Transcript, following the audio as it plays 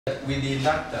With the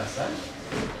inductors,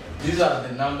 these are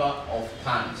the number of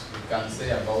turns we can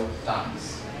say about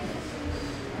turns.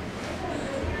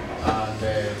 And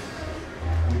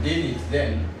within it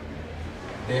then,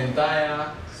 the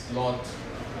entire slot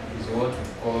is what we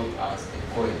call as a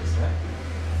coils,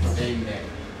 staying there.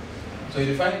 So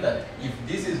you find that if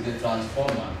this is the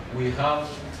transformer, we have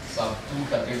some two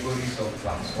categories of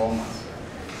transformers,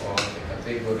 or the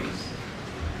categories.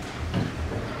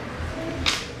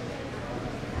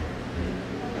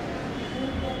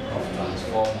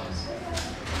 Transformers.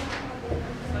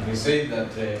 And we say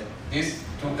that these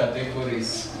two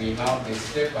categories, we have the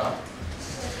step up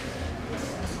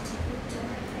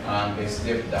and the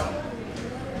step down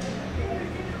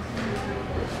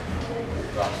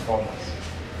transformers.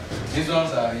 These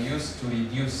ones are used to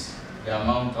reduce the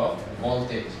amount of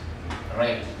voltage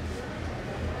rate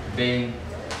being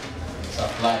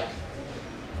supplied.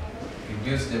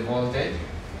 Reduce the voltage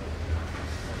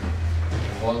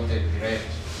rate.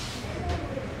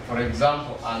 For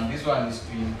example, and this one is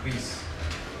to increase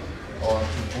or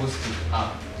to boost it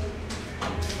up.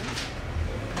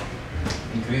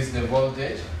 Increase the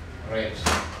voltage rate.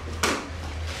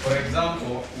 For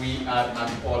example, we are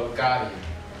at all carrier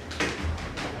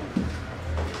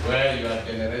where you are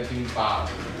generating power.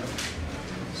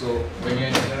 So when you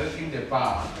are generating the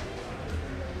power,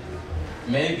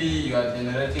 maybe you are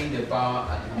generating the power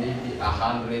at maybe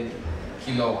 100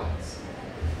 kilowatts.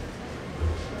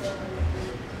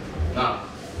 Now,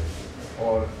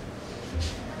 or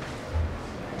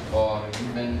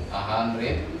even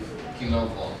 100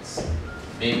 kilovolts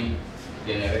being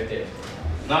generated.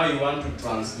 Now you want to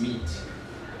transmit.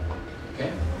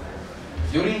 Okay?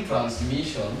 During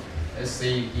transmission, let's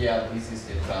say here this is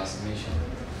the transmission.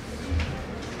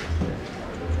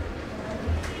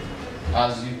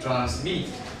 As you transmit,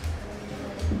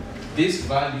 this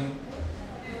value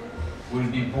will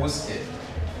be boosted.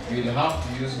 You will have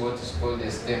to use what is called a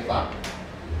step-up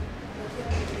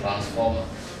transformer.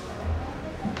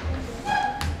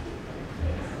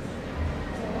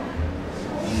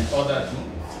 In order to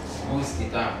boost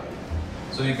it up.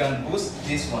 So you can boost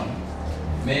this one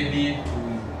maybe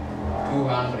to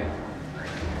 200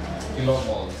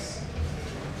 kilovolts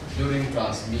during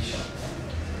transmission.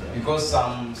 Because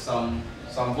some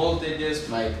voltages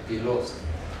might be lost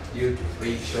due to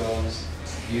frictions,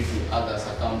 due to other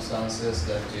circumstances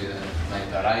that might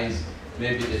arise,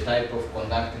 maybe the type of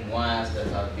conducting wires that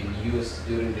have been used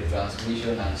during the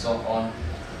transmission and so on.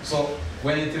 So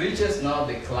when it reaches now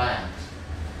the client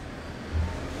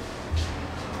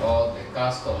or the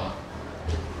customer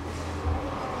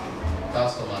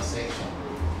section,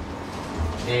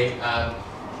 they are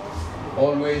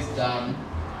always done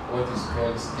what is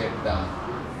called step down.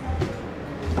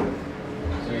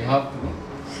 So you have to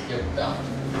step down.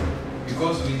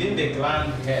 Because within the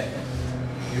client head,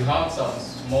 you have some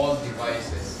small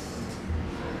devices,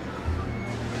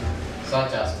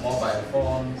 such as mobile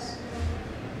phones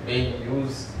being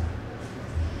used.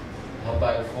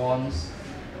 Mobile phones,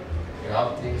 you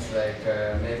have things like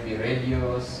maybe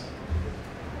radios,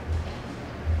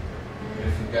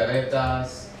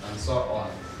 refrigerators, and so on.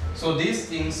 So these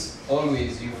things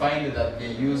always, you find that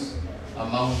they use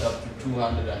amount up to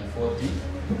 240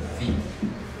 feet.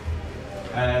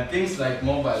 Things like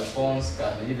mobile phones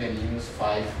can even use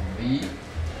 5V,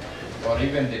 or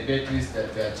even the batteries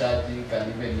that we are charging can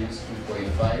even use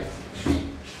 2.5V,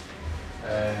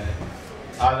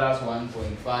 others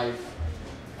 1.5,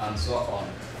 and so on.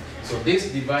 So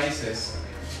these devices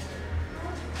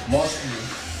mostly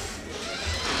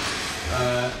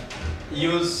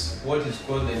use what is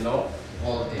called the low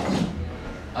voltage.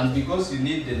 And because you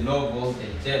need the low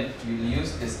voltage, then you will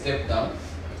use the step-down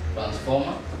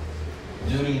transformer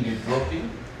during the dropping,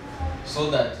 so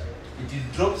that it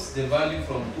drops the value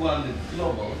from 200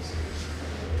 kilovolts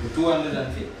to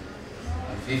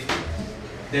 250.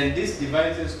 Then these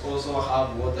devices also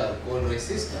have what are called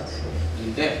resistors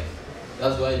in them.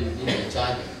 That's why you need the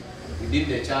charger. Within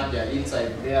the charger,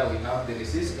 inside there we have the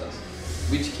resistors,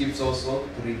 which keeps also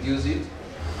to reduce it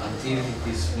until it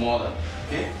is smaller,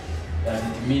 okay?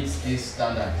 And it meets these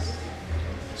standards.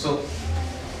 So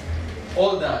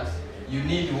all that, you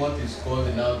need what is called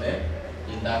now the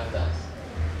inductors.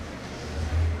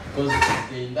 Because it's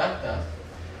the inductor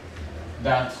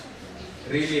that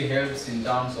really helps in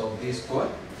terms of these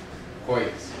coils.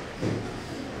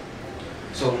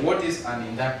 So what is an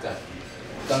inductor?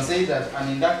 You can say that an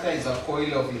inductor is a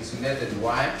coil of insulated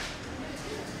wire.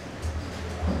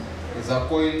 It's a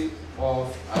coil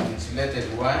of an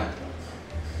insulated wire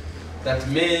that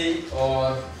may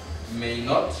or may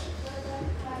not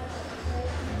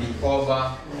be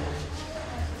over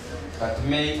but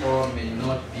may or may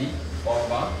not be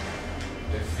over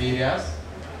the Phyics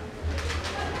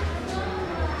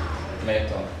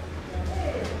method.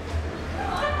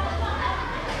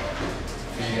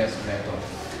 Phyics method.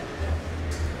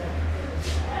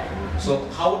 So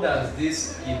how does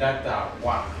this inductor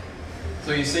work?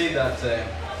 So you say that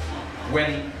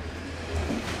when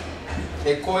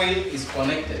a coil is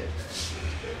connected,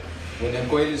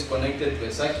 to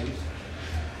a circuit,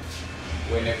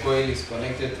 when a coil is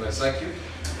connected to a circuit,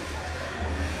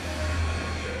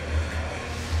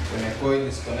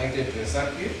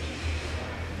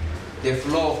 the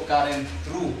flow of current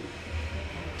through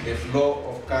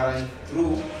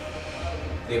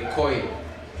the coil,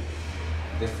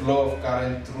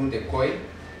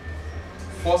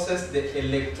 forces the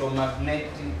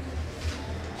electromagnetic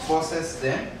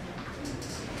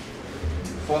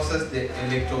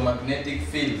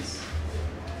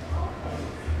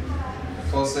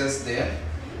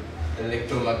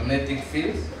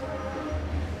fields,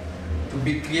 to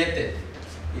be created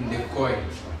in the coil,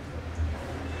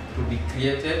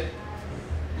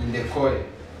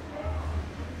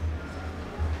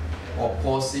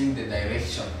 opposing the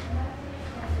direction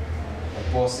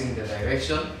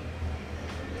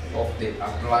of the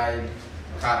applied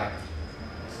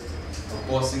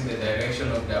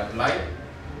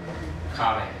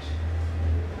current.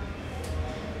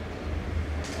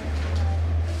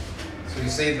 So you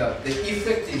say that the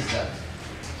effect is that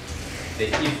the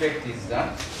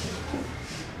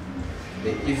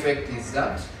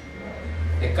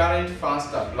current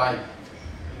first applied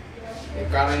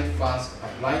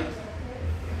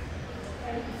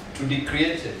to the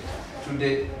created, to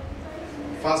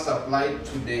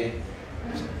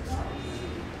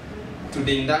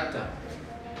the inductor,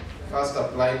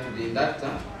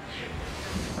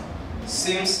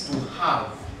 seems to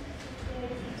have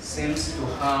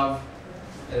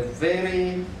a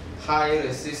very high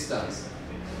resistance,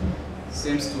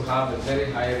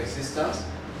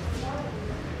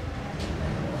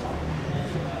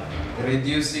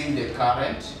 reducing the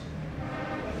current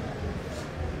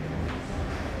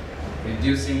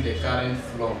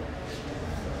flow.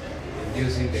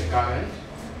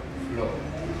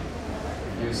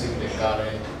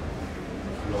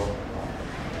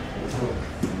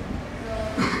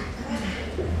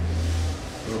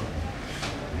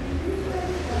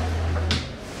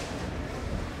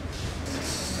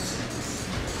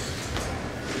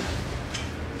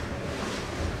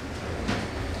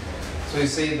 So you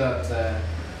say that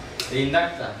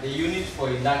the unit for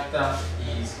inductor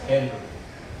is Henry.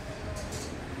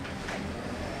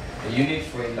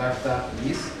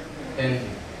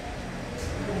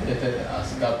 Stated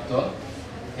as capital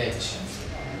H.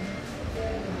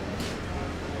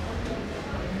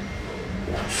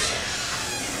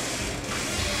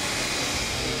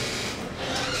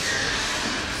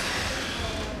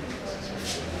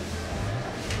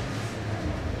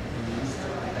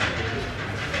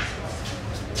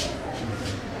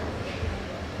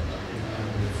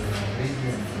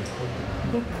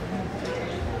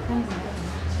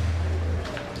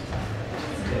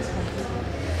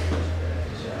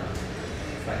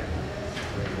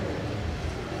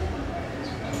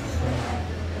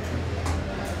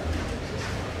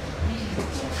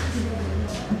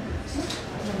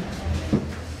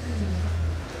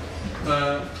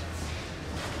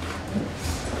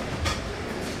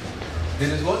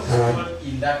 This is what is called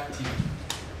inductive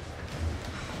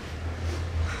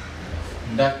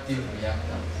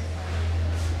reactance.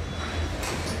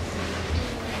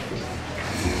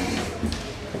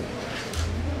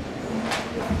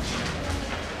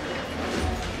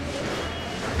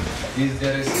 Is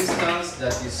the resistance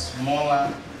that is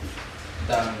smaller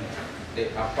than the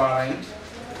apparent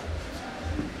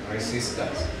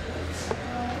resistance.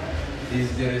 Is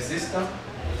the resistor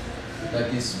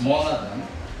that is smaller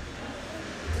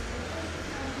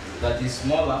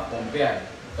compared, you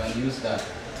can use that.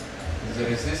 Is the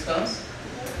resistance,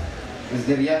 is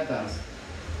the reactance,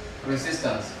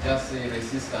 resistance, just say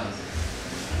resistance.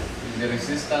 Is the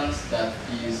resistance that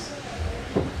is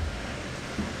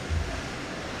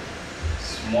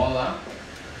smaller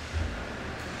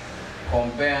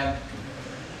compared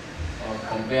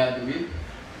with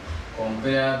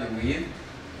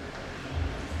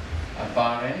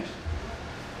apparent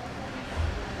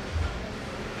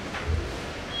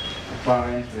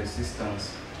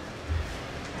resistance.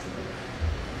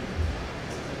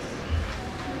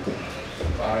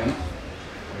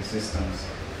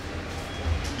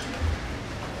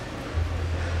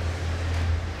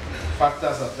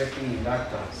 Factors affecting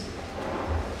inductance.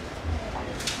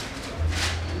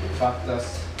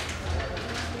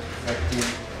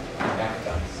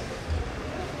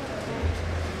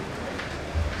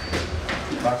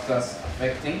 factors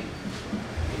affecting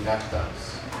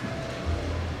inductance.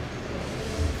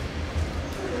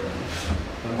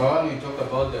 Number one, we talk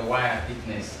about the wire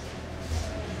thickness.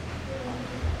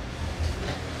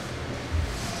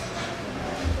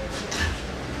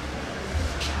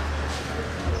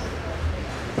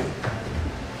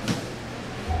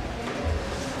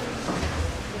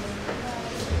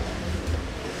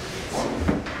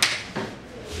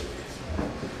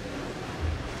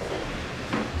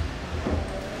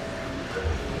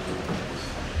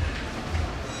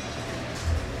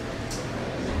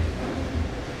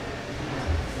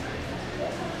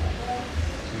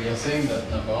 We are saying that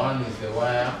number one is the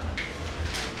wire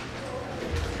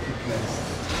thickness.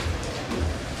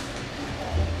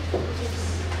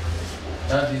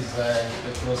 That is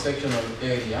the cross-sectional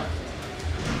area.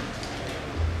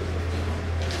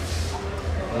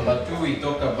 Number two, we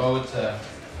talk about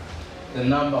the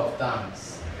number of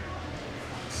turns.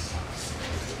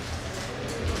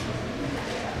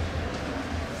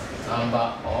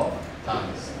 Number of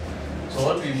turns. So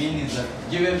what we mean is that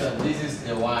given that this is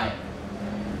the wire,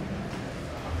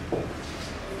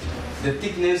 the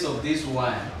thickness of this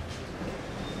wire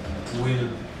will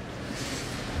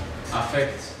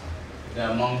affect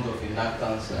the amount of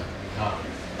inductance we have.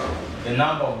 The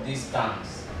number of these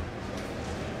turns.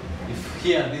 If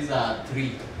here these are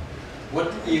 3,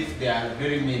 what if there are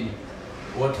very many?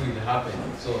 What will happen?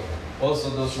 So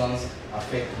also those ones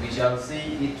affect. We shall see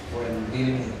it when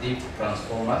dealing with deep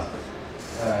transformers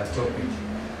topic.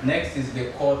 Next is the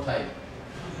core type.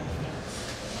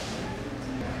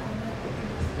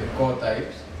 The core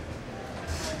types.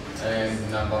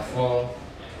 And number 4,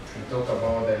 we talk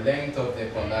about the length of the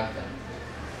conductor.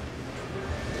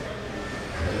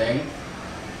 The length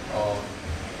of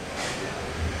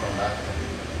conductor.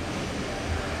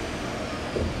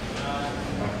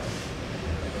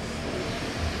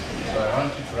 So I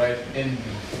want you to write NB.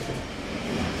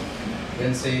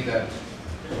 Then say that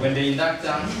when the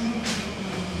inductors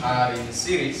are in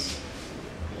series,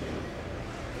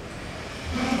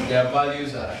 their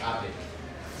values are added.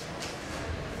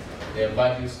 Their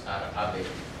values are added.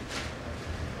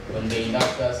 When the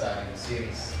inductors are in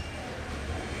series,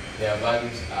 their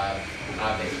values are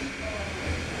added.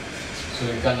 So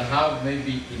you can have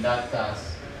maybe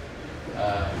inductors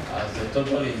as the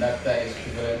total inductor is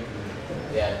equivalent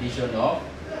to the addition of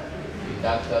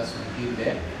inductors within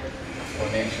the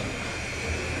connection.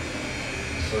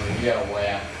 So here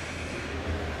where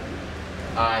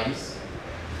I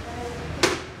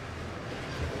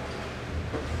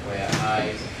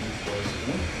is equals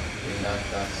to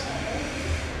inductance.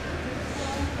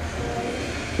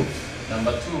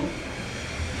 Number 2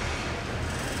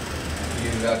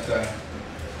 is that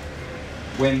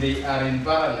when they are in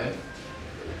parallel,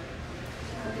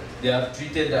 they are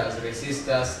treated as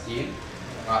resistors in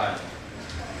parallel.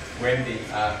 When they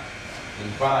are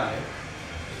in parallel,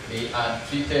 they are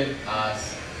treated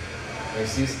as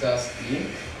resistors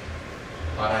in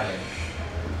parallel.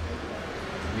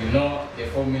 We know the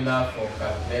formula for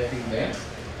calculating the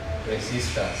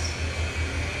resistors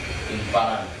in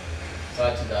parallel,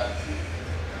 such that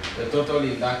the total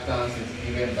inductance is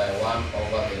given by 1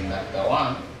 over the inductor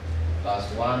 1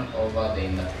 plus 1 over the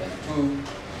inductor 2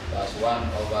 plus 1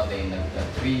 over the inductor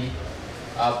 3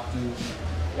 up to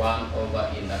 1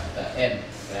 over inductor n,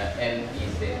 where n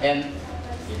is the n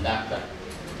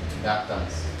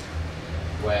inductance,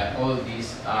 where all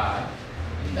these are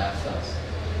inductors.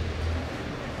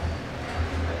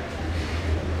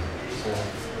 So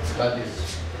that is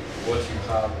what you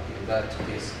have in that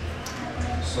case.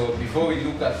 So before we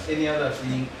look at any other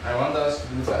thing, I want us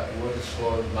to look at what is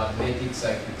called magnetic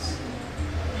circuits.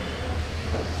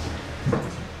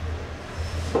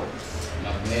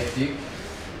 Magnetic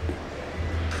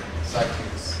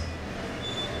circuits.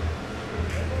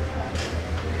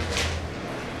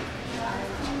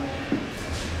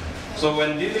 So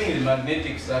when dealing with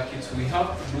magnetic circuits, we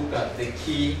have to look at the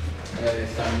key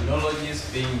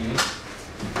terminologies being used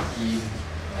in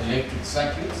electric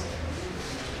circuits.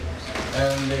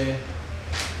 And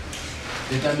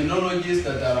the terminologies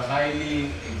that are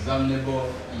highly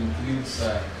examinable includes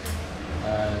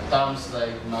terms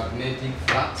like magnetic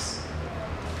flux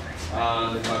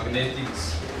and magnetic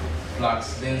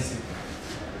flux density.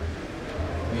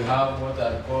 We have what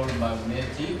are called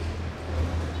magnetic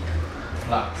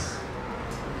flux,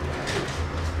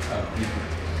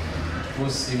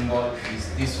 whose symbol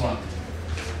is this one.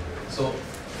 So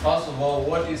first of all,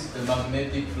 what is the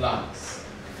magnetic flux?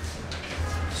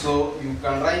 So you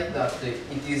can write that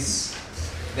it is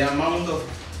the amount of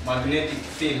magnetic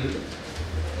field,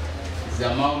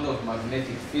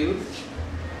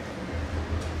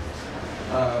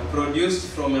 produced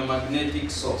from a magnetic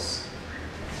source.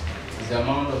 Is the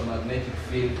amount of magnetic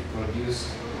field produced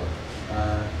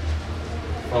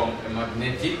from a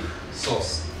magnetic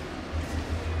source.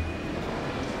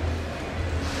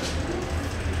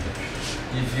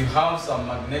 If you have some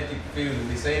magnetic field,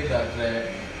 we say that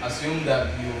assume that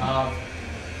you have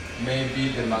maybe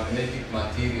the magnetic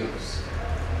materials,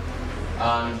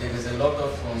 and there is a lot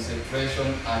of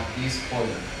concentration at this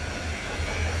point.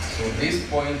 So this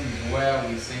point is where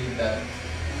we say that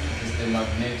it is the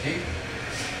magnetic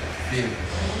field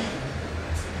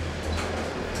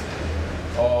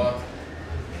or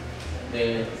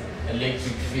the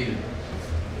electric field.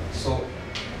 So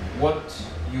what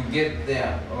you get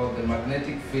there, or the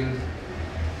magnetic field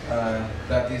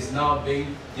that is now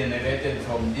being generated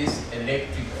from this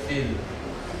electric field,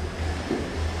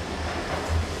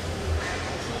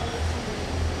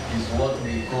 is what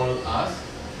we call as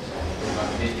the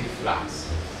magnetic flux.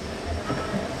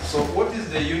 So what is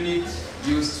the unit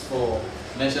used for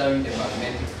measuring the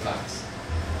magnetic flux?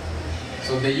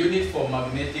 So the unit for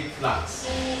magnetic flux,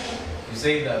 you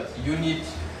say that unit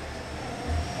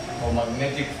for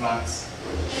magnetic flux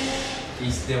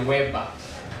is the Weber.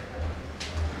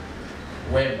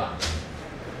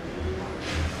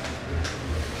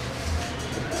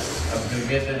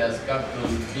 Abbreviated as capital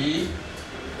B,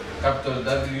 capital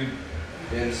W,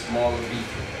 then small b.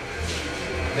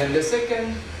 Then the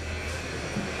second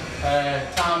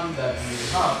term that we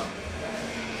have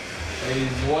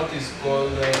is what is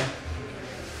called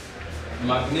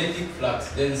magnetic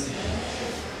flux density.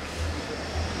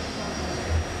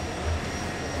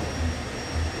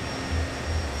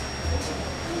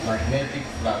 Magnetic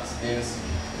flux density,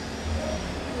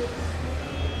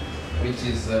 which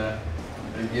is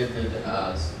abbreviated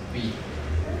as B.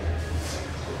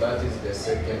 So that is the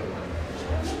second one.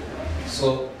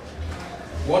 So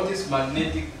what is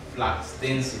magnetic flux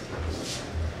density?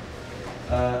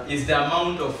 Is the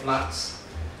amount of flux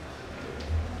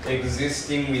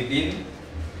existing within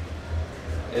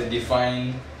a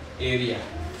defined area.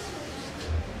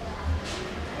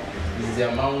 Is the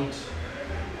amount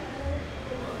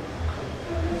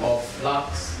of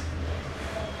flux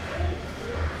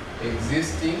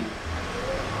existing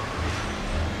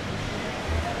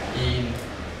in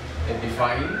a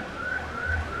defined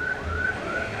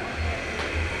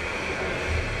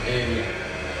area.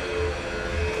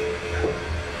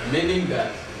 Meaning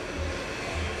that,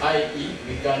 i.e.,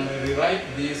 we can rewrite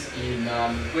this in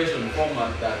an equation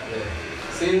format that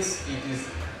since it is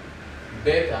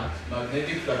beta,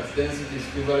 magnetic flux density is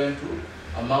equivalent to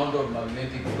amount of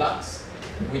magnetic flux,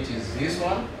 which is this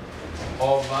one,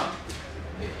 over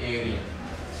the area.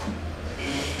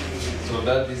 So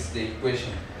that is the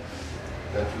equation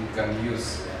that we can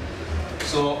use.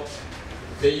 So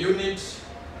the unit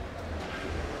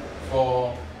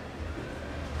for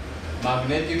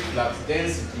magnetic flux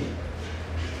density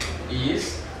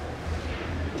is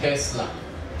Tesla,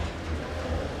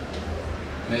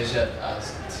 measured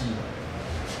as T.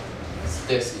 It's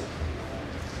Tesla.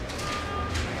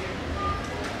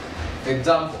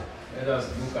 Example. Let us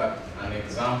look at an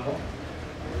example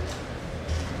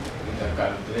with a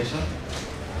calculation.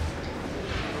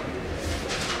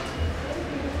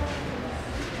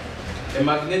 A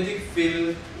magnetic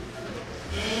field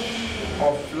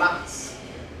of flux.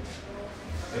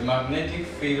 A magnetic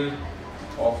field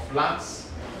of flux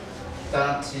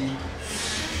 30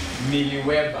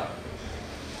 milliweber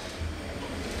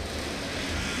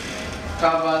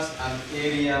covers an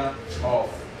area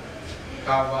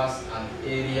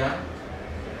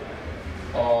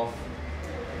of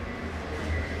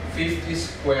 50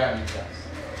 square meters.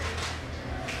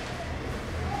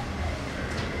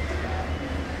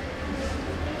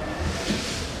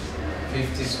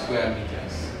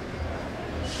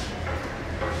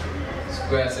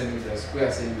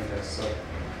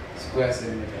 Square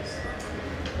centimeters.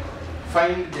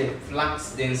 Find the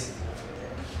flux density.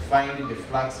 Find the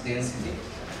flux density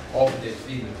of the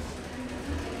field.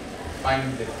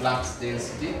 Find the flux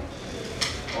density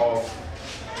of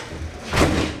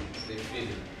the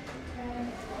field.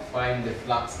 Find the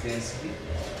flux density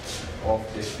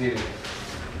of the field.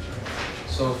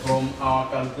 So from our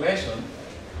calculation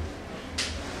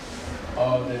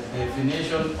of the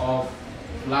definition of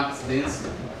flux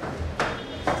density,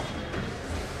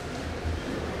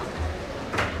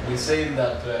 we say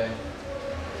that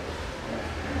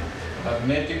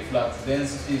magnetic flux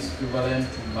density is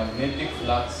equivalent to magnetic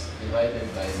flux divided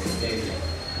by the area.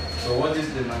 So what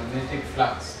is the magnetic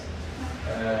flux?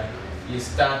 Is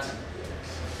 30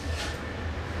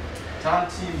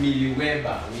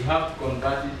 milliweber. We have to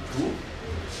convert it to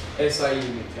SI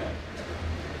unit.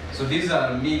 So these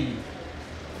are milli.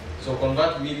 So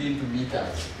convert mil into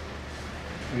meters.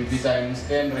 It will be times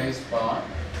 10 raised power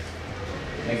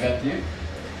negative.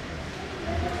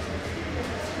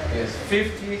 Yes,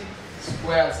 50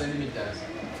 square centimeters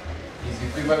is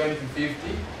equivalent to 50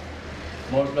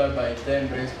 multiplied by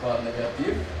 10 raised power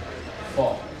negative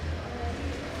 4.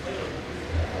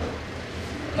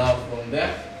 Now from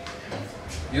there,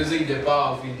 using the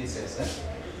power of indices,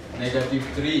 negative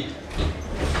 3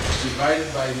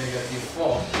 divided by negative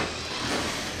 4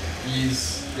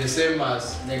 is the same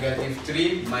as negative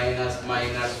 3 minus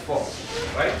minus 4,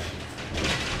 right?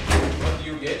 What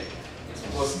do you get? It's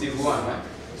positive 1, right?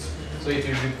 So it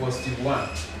will be positive 1.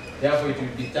 Therefore, it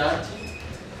will be 30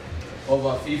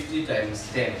 over 50 times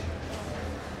 10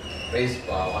 raised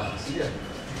power 1. See that?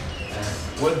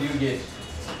 What do you get?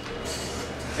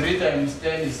 3 times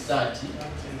 10 is 30.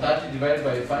 30 divided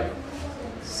by 5?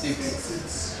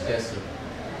 6. Yes, sir.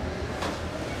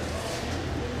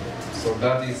 So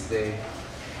that is the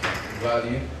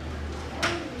value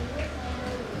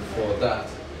for that.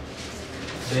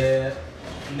 The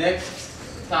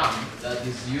next term that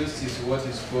is used is what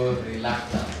is called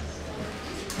reluctance.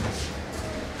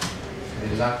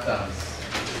 Reluctance.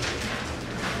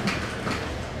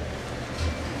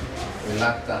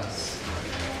 Reluctance,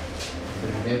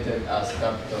 abbreviated as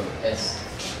capital S.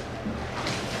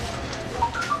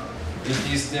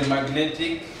 It is the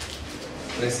magnetic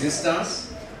resistance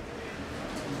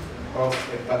of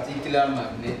a particular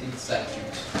magnetic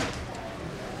circuit.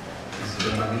 It's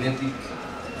the magnetic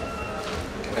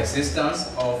resistance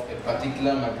of a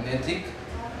particular magnetic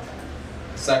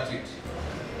circuit.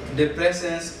 The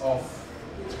presence of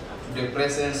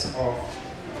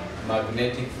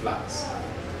magnetic flux.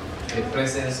 The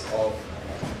presence of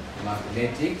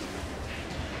magnetic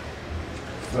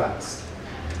flux.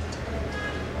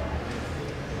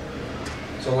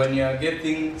 So when you are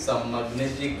getting some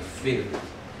magnetic field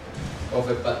of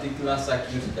a particular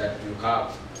circuit that you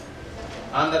have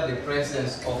under the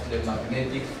presence of the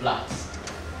magnetic flux,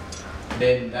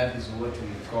 then that is what we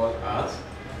call as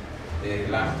the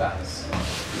reluctance.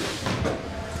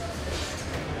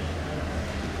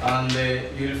 And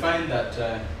you will find that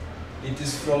it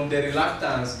is from the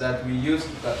reluctance that we use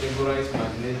to categorize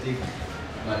magnetic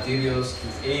materials to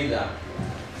either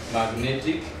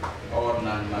magnetic or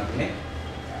non-magnetic.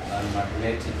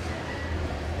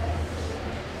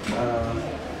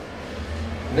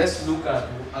 Let's look at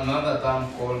another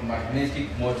term called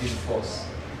magnetic motive force,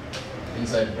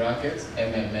 inside brackets,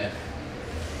 MMF.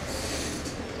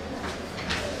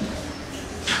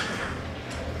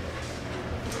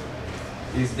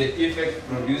 Is the effect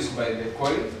produced by the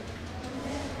coil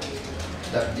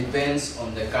that depends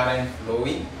on the current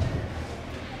flowing.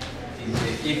 Is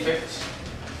the effect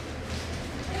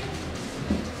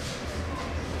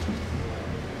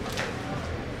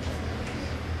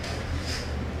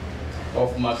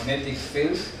of magnetic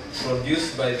field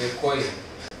produced by the coil.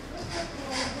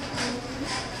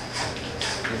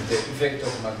 Is the effect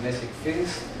of magnetic field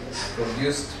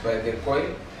produced by the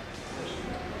coil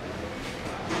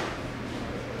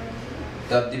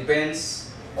that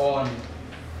depends on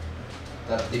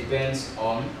the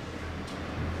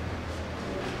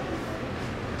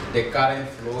current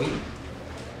flowing.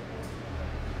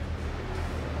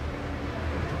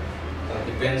 That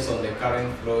depends on the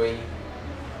current flowing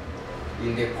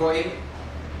in the coil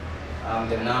and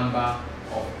the number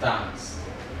of turns.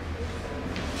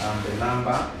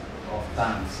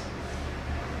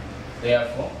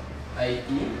 Therefore, i.e.,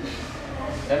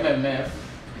 MMF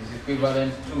is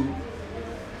equivalent to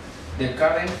the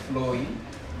current flowing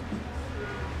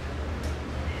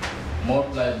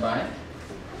multiplied by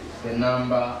the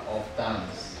number of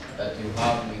turns that you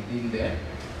have within the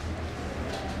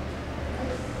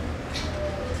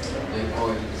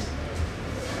coils.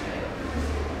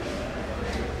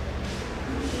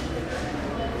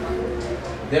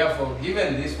 Therefore,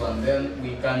 given this one, then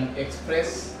we can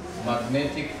express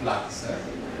magnetic flux.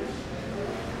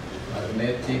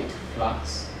 Magnetic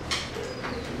flux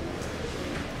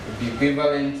would be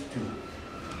equivalent to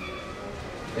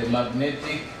the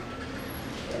magnetic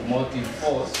motive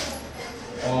force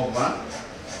over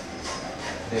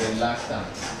the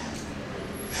reluctance.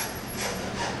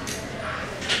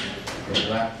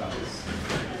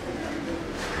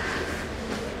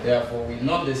 Therefore, we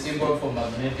know the symbol for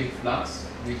magnetic flux,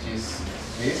 which is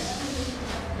this,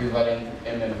 equivalent to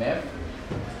MMF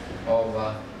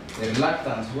over the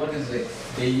reluctance. What is the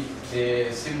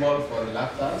symbol for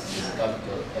reluctance? Is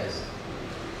capital S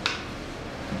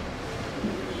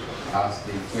as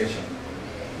the equation.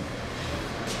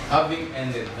 Having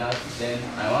ended that, then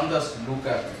I want us to look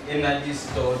at energy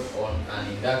stored on an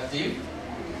inductive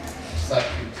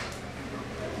circuit.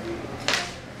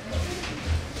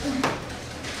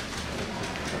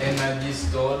 energy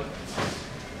stored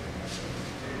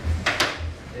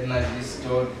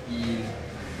in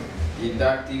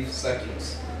inductive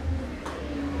circuits.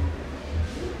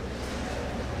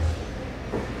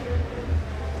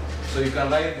 So you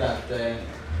can write that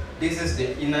this is the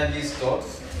energy stored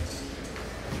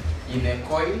in a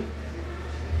coil.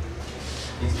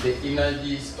 It's the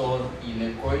energy stored in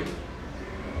a coil.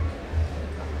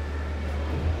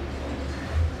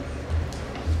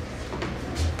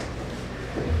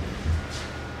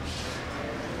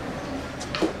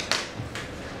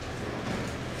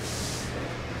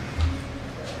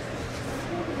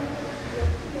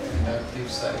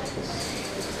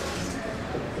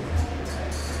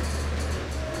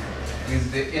 Is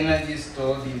the energy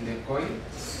stored in the coil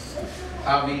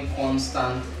having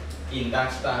constant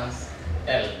inductance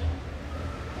L.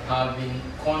 Having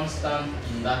constant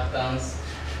inductance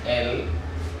L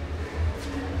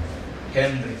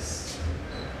henries.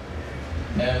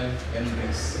 L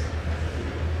henries.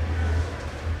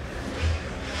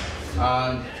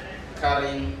 And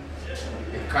carrying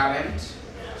a current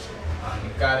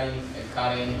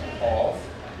of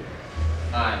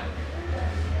I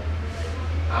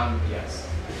amperes.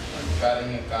 And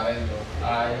carrying a current of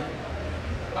I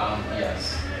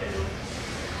amperes.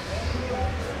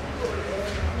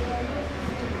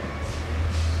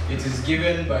 It is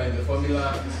given by the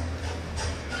formula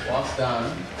work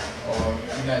done or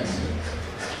energy.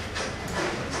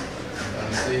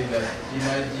 And say that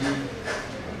energy,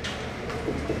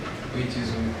 which is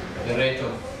the rate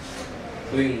of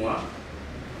doing work,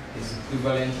 is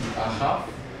equivalent to a half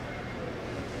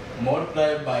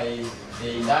multiplied by the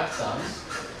inductance,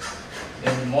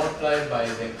 then multiplied by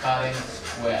the current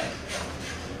squared.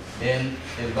 Then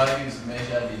the value is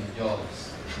measured in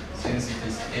joules, since it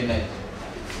is energy.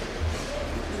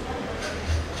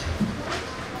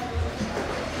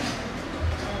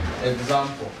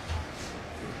 Example.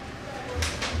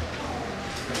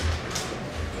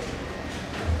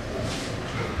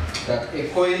 That a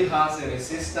coil has a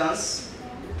resistance.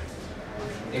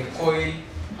 A coil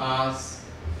has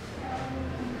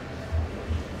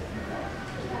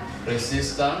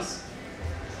resistance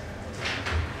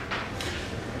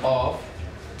of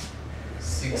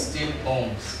 16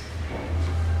 ohms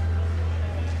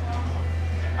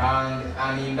and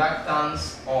an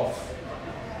inductance of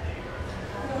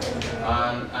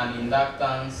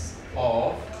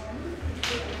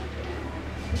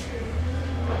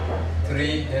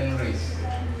 3 henries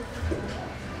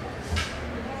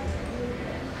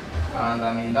and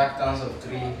an inductance of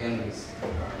 3 henries.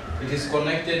 It is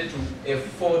connected to a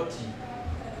 40.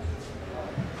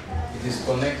 It is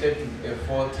connected to a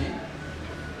 40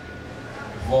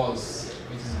 volts,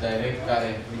 which is direct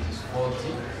current, which is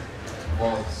 40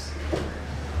 volts.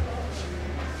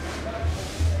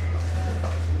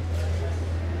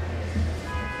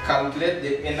 Calculate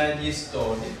the energy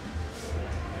stored.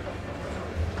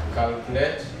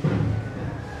 Calculate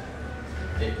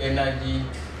the energy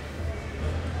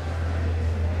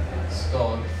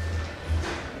stored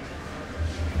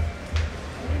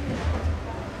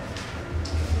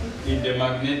in the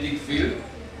magnetic field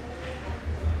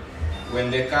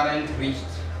when the current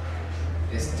reached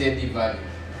a steady value.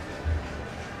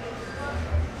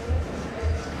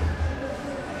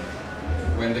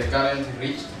 When the current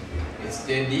reached a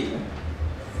steady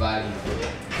value.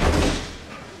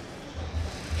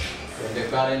 When the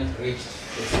current reached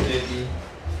a steady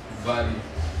value.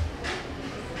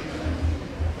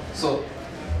 So,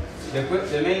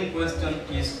 the main question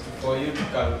is for you to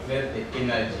calculate the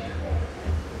energy.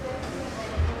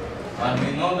 And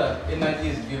we know that energy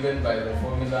is given by the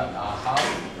formula a half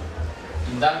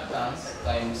inductance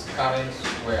times current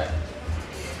squared.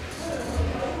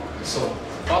 So,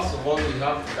 first of all, we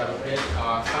have to calculate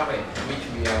our current, which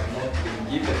we have not been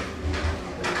given.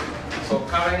 So,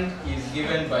 current is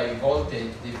given by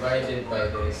voltage divided by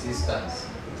the resistance.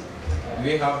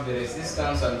 We have the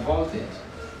resistance and voltage.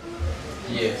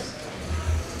 Yes.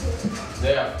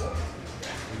 Therefore,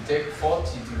 we take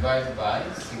 40 divided by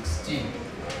 16.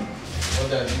 What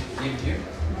does it give you?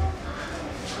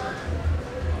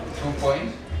 2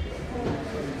 point.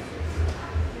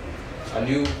 And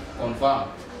you confirm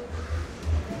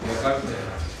the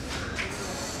calculator.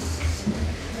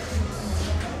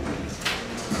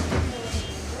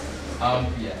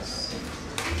 Amperes.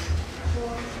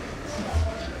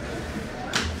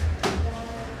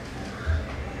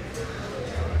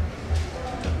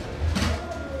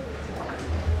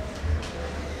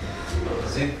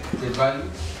 Is it the value?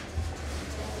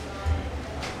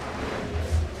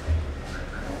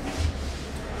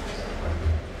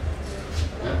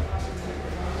 Yeah.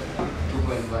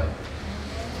 2.5.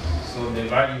 So the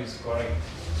value is correct.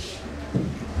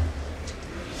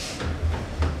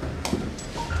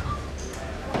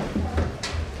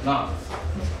 Now,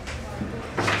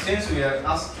 since we are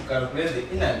asked to calculate the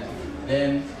energy,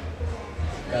 then you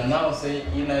can now say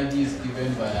energy is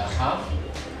given by a half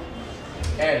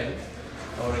L,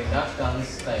 or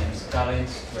reluctance, times current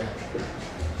squared.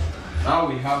 Now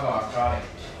we have our current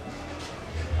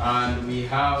and we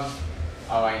have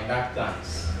our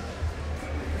inductance.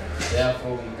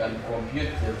 Therefore, we can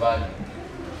compute the value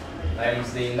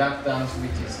times the inductance,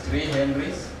 which is 3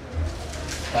 henries,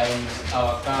 times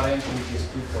our current, which is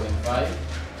 2.5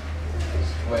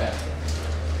 squared.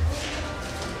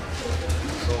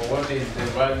 So what is the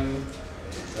value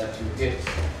that you get?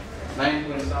 9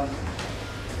 point something.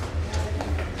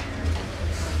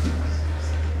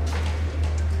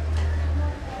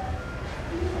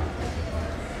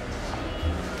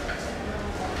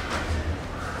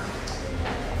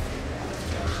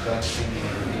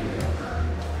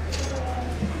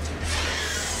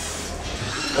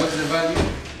 What's the value?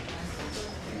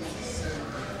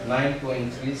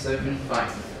 9.375.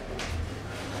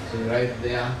 So right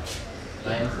there,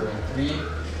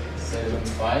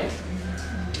 9.375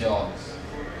 joules.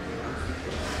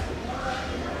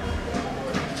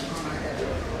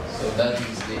 So that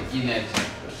is the energy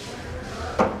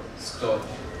stored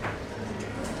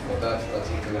for that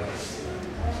particular.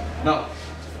 Now,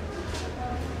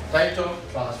 title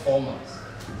transformers.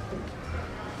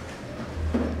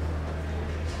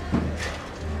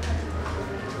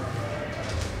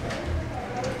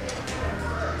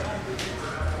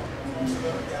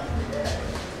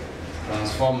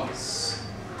 Transformers.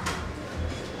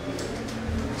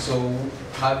 So,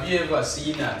 have you ever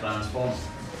seen a transformer?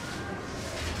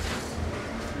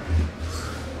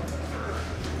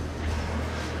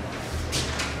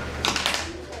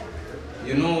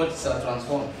 You know what is a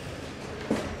transformer?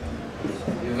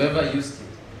 You've ever used it?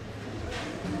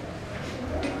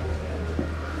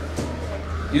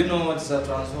 You know what is a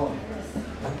transformer?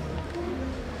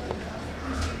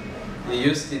 You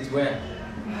used it where?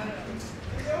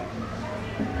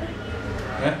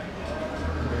 Yeah?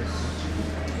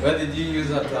 Where did you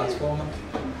use a transformer?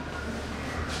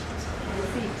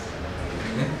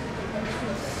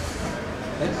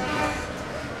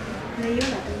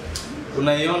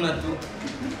 Unaiona tu.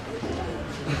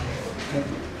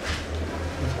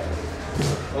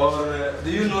 Or do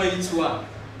you know each one?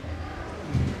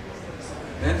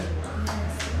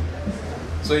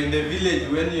 So in the village,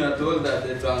 when you are told that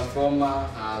the transformer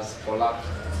has collapsed,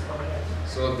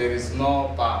 so there is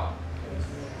no power.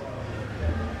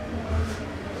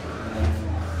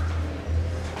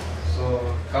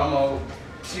 So come out.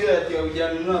 See that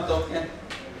you're not talking.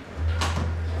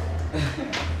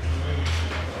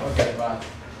 Okay, but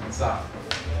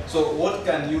so what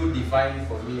can you define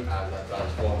for me as a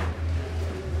transformer?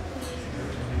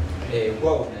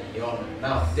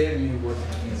 Now tell me what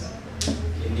it is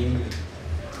in English.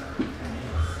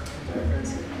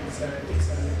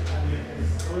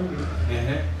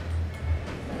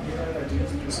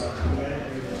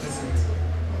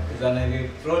 It's an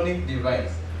electronic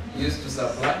device used to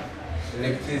supply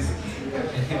electricity.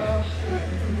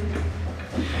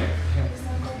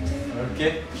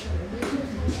 Okay?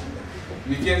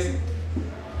 Because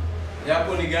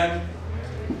yapo ni gani?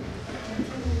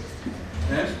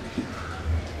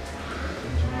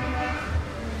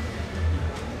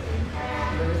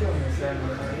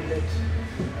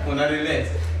 Una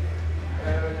relate?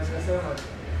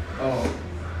 Oh,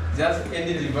 just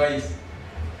any device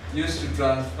used to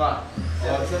transfer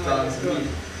or to transmit.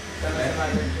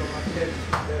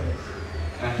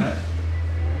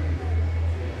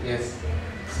 Yes.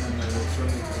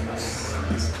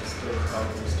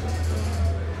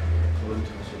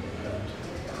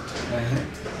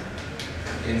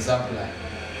 In supply.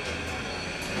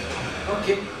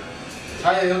 Okay.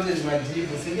 Haya yote ni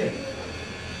majibu, sige?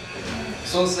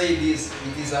 So say this,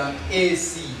 it is an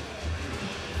AC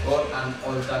or an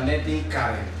alternating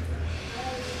current.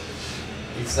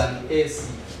 It's an AC.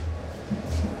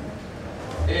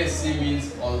 AC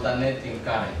means alternating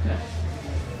current.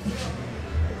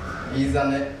 It's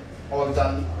an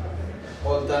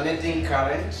alternating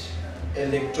current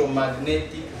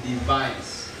electromagnetic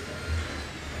device.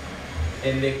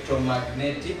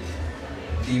 Electromagnetic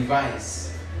device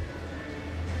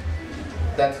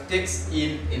that takes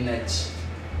in energy.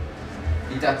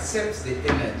 It accepts the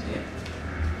energy.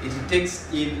 It takes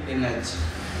in energy.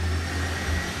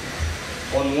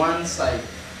 On one side,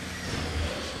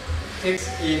 takes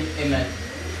in energy.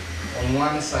 On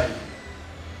one side,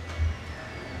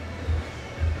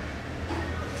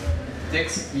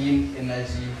 takes in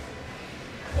energy.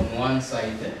 On one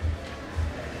side,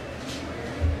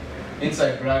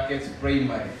 inside brackets,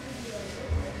 primary.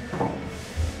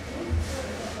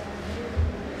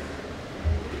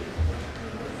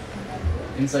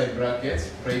 inside brackets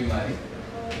primary,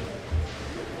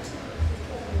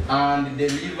 and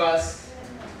delivers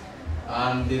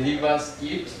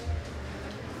it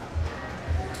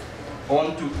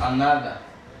onto another,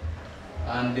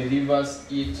 and delivers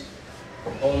it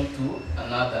onto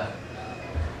another,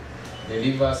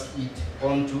 delivers it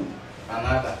onto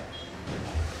another,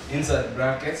 inside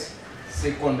brackets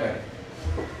secondary,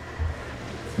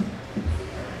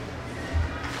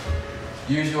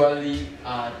 usually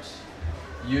at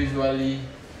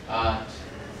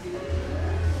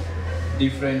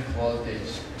different voltage,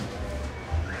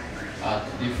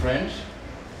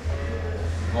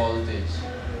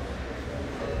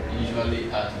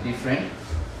 usually at different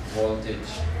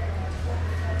voltage.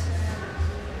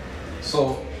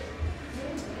 So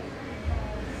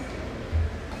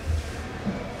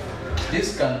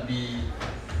this can be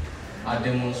a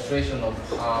demonstration of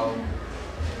how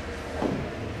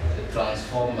the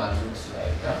transformer looks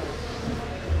like.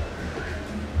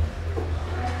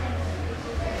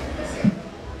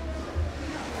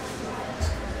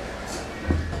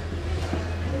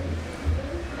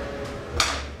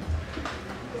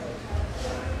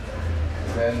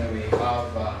 Then we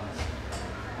have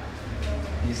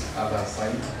this other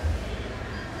side.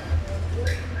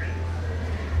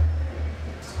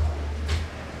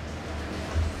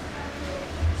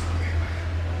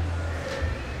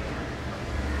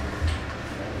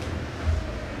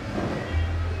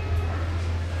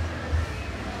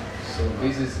 So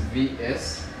this is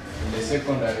Vs in the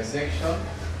secondary section,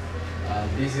 and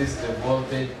this is the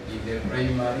voltage in the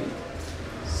primary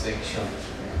section.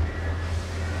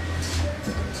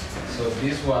 So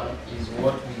this one is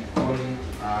what we call it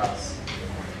as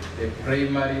the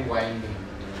primary winding.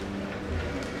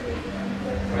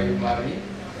 Primary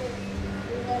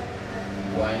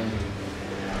winding.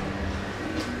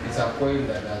 It's a coil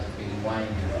that has been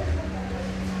winding.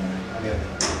 Yeah.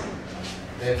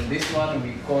 Then this one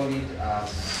we call it as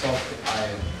soft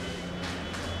iron.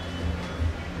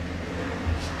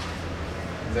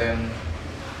 Then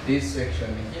this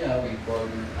section here we call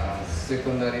it as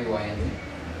secondary winding.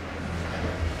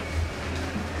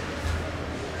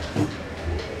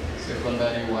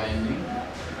 Secondary winding.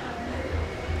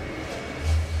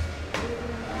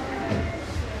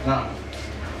 Now,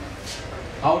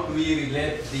 how do we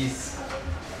relate this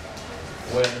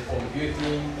when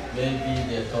computing maybe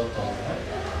the total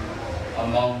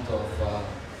amount of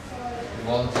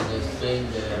voltages being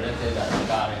generated and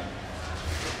current?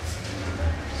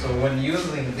 So when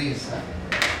using this,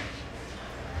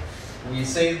 we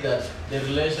say that the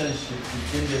relationship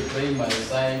between the primary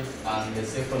side and the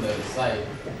secondary side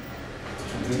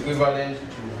is equivalent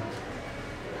to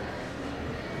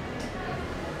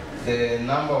the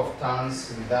number of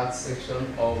turns in that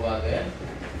section over the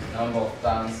number of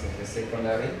turns in the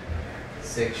secondary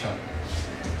section,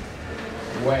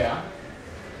 where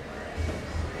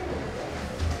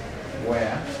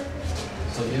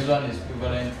so this one is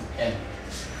equivalent to n.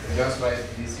 Just write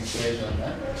this equation,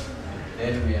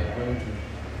 then we are going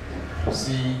to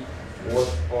see what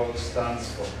all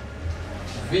stands for.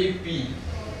 Vp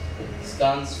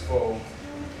stands for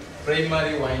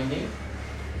primary winding.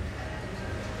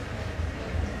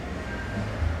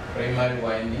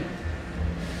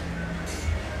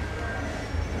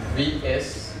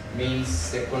 Vs means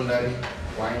secondary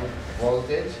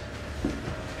voltage.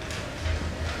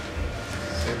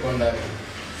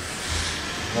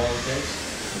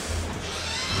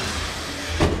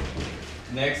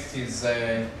 Next is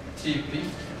TP.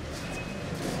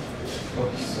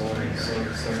 Oh, sorry.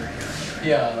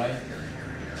 Here, right?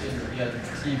 Here,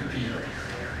 TP.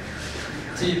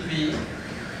 TP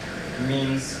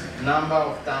means number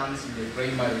of turns in the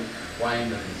primary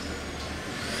windings.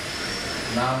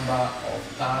 Number of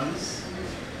turns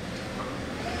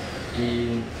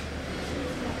in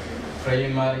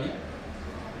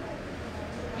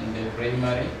the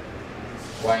primary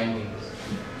windings.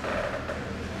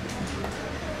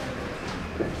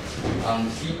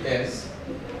 And Ts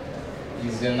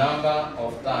is the number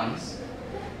of turns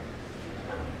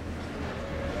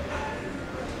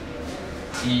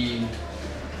in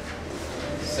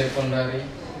secondary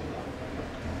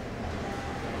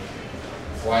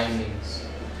windings.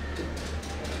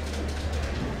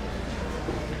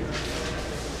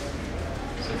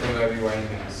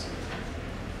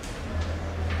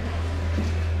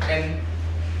 N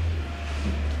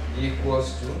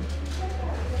equals to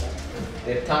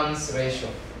the turns ratio.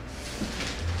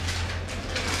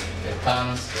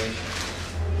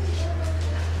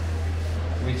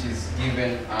 Which is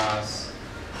given as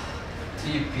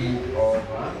TP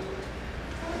over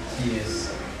TS.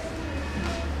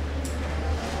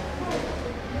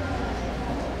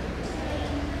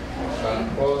 can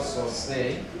also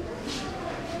say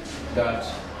that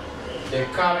the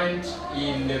current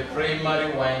in the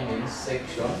primary winding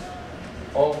section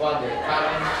over the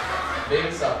current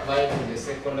being supplied to the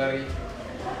secondary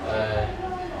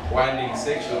winding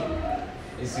section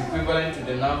is equivalent to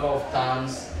the number of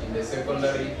turns in the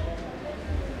secondary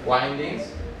windings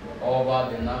over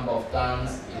the number of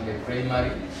turns in the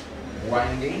primary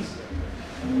windings,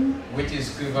 which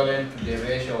is equivalent to the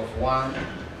ratio of 1 to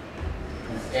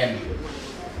n.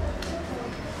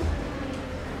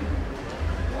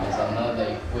 As another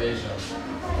equation,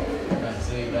 you can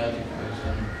say that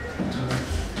equation 2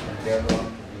 and the other one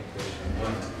to be equation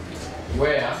 1,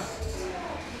 where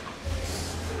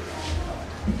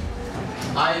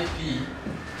IP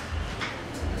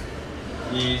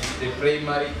is the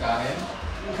primary current,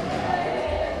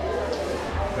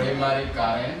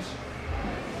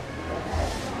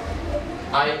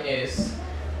 IS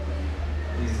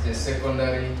is the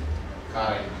secondary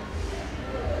current.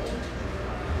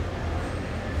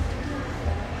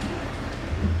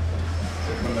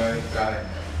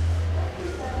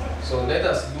 So let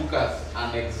us look at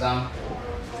an example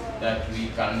that we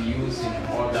can use in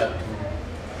order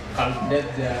to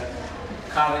calculate the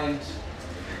current,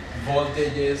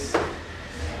 voltages,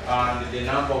 and the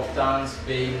number of turns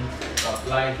being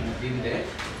applied within the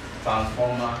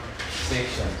transformer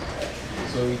section.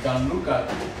 So we can look at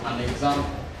an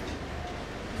example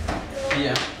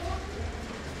here.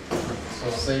 So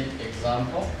say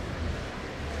example.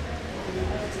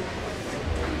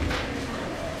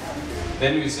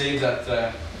 Then we say that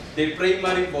the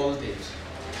primary voltage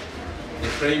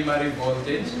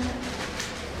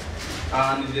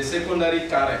and the secondary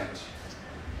current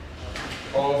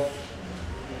of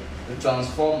the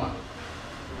transformer,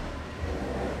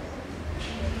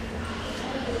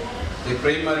 the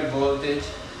primary voltage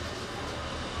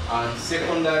and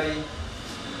secondary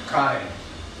current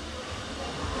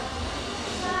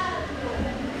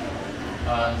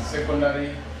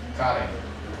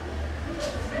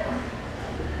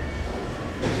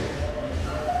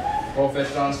of a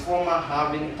transformer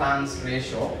having turns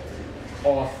ratio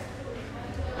of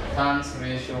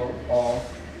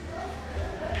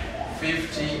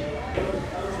 50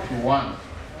 to 1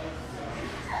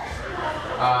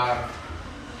 are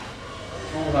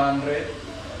 200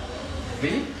 V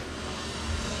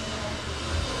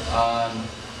and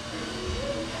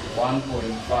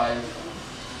 1.5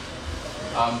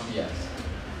 amperes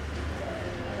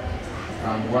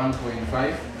and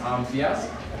 1.5 amperes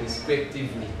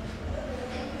respectively.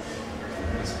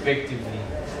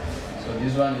 So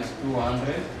this one is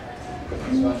 200,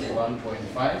 this one is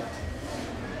 1.5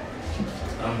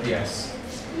 amperes.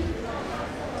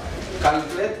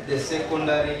 Calculate the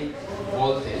secondary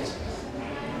voltage.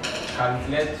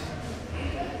 Calculate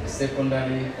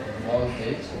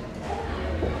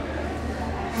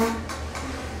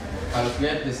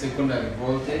the secondary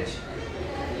voltage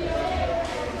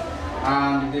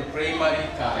and the primary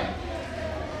current.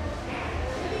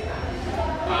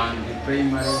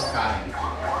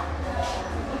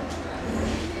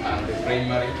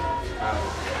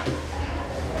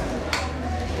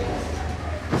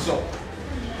 So,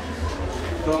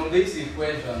 from this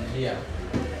equation here,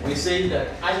 we say that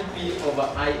IP over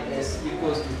IS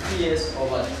equals to PS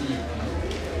over TP,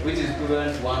 which is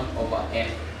equivalent to 1 over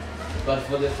N. But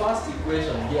for the first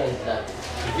equation here is that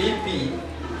VP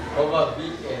over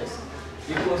VS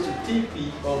equals to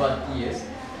TP over TS,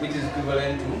 which is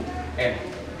equivalent to N,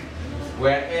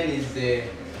 where N is the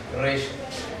ratio.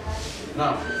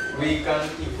 Now, we can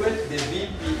equate the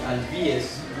VP and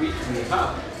VS, which we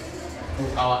have, to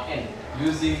our N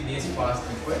using this first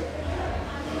equation.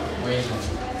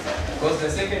 Because the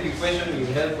second equation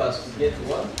will help us to get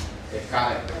what? The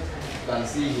current. You can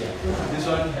see here. This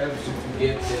one helps you to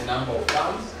get the number of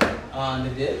turns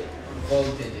and the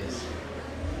voltages.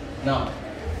 Now,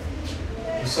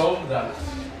 to solve that,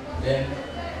 then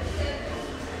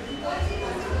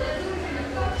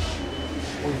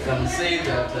we can say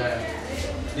that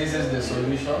this is the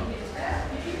solution.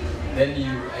 Then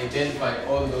you identify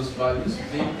all those values.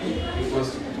 VP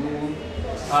equals to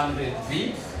 200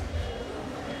 V.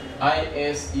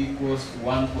 IS equals to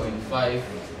 1.5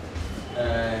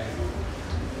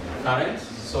 current.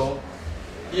 So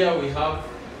here we have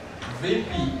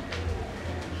VP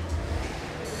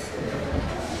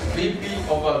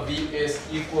over VS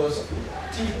equals to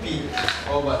TP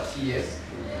over TS,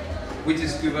 which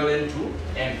is equivalent to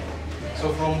M.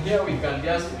 So from here we can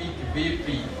just pick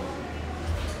VP,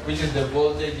 which is the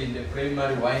voltage in the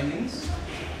primary windings,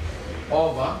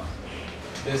 over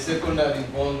the secondary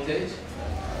voltage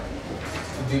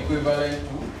to be equivalent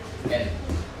to N.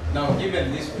 Now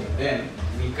given this way, then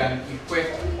we can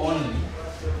equate only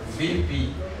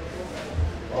Vp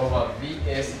over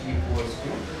Vs equals to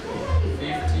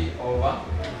 50 over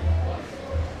 1.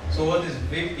 So what is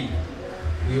Vp?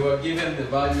 We were given the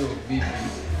value of Vp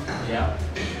here,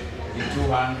 the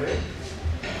 200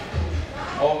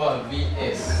 over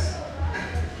Vs,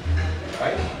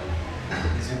 right?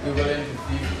 Is equivalent to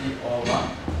 50 over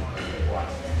 1.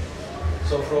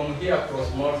 So from here,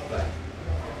 cross multiply,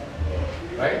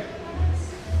 right?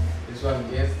 This one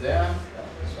gets there,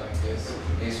 this one gets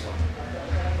this one.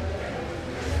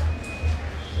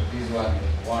 So this one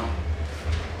is 1.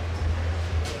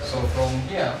 So from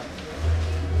here,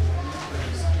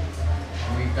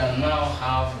 we can now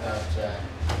have that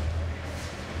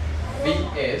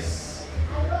Vs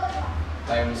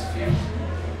times 50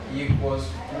 equals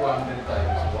 200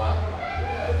 times 1.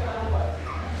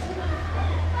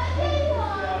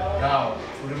 Now,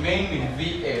 to remain with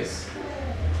Vs,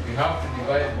 we have to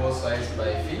divide both sides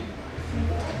by 50.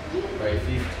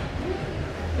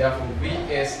 Therefore,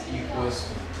 Vs equals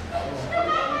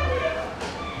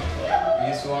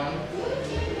this one.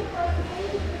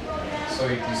 So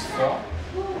it is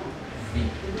 4V.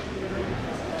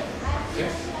 Okay?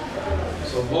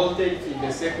 So voltage in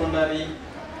the secondary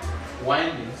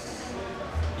winding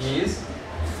is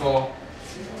 4V.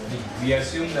 We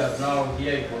assume that now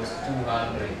here it was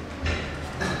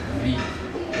 200V.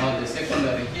 Now the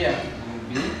secondary here will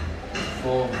be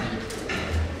 4V.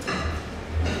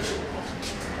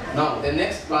 Now the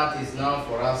next part is now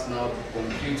for us now to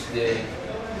compute the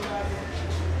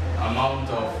amount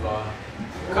of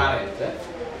current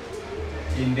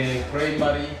in the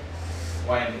primary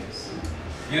windings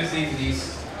using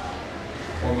this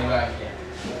formula here.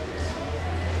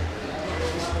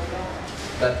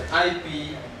 That IP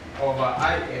over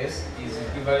IS is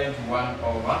equivalent to 1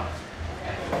 over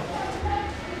N.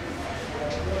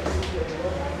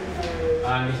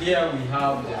 And here we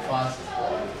have the first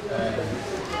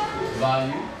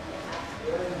value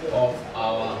of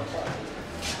our.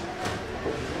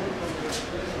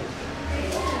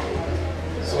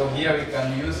 So here we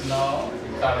can use now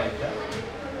the current. To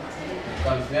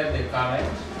calculate the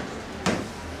current,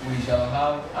 we shall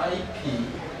have IP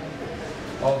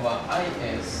over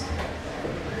IS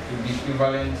to be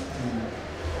equivalent to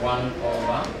 1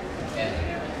 over N.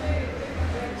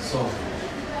 So,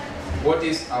 what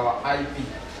is our IP?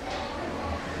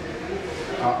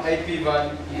 Our IP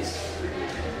value is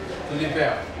to the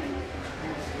pair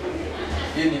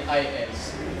in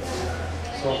IS.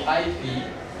 So IP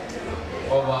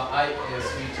over IS,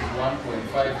 which is 1.5,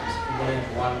 is equivalent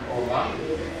to 1 over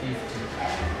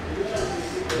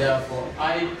 50. Therefore,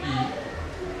 IP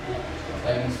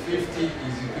times 50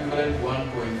 is equivalent to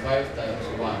 1.5 times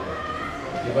 1.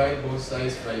 Divide both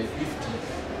sides by 50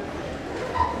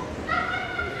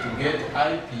 to get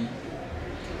IP,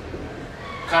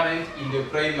 current in the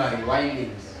primary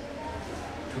windings,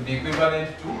 to be equivalent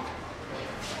to,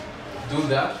 do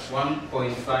that,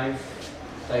 1.5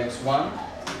 times 1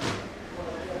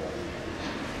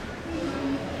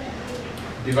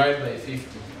 divide by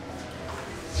 50.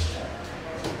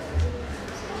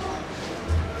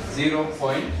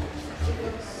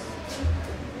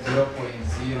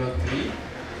 0.03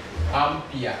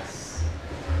 amperes.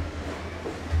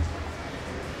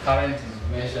 Current is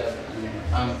measured in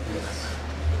amperes.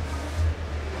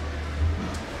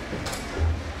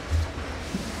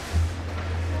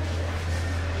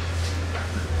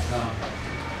 Now,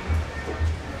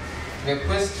 the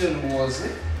question was,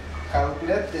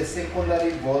 calculate the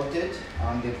secondary voltage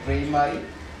and the primary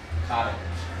current.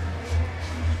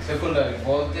 Secondary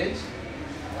voltage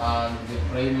and the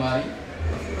primary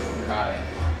current.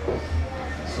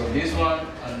 So this one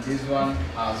and this one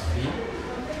has been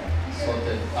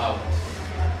sorted out.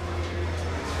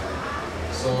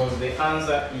 So the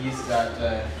answer is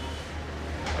that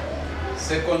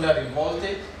secondary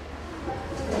voltage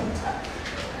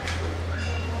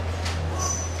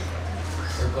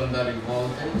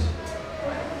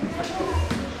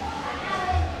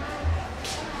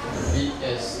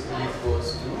Vs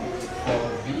equals to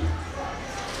 4V,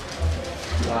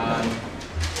 and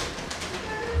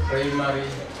primary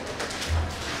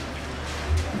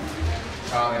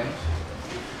current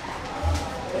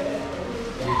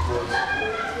equals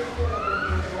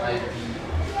IP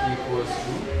equals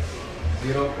to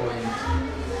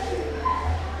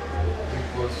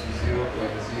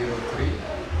 0.03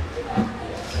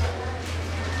 amperes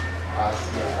as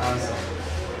the answer.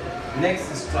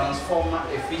 Next is transformer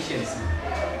efficiency.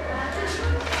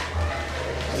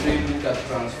 We look at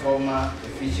transformer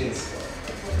efficiency.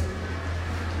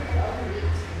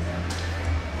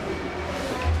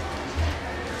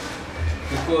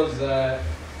 Because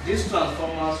these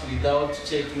transformers without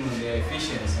checking on their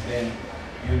efficiency, then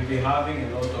you'll be having a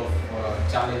lot of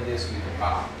challenges with the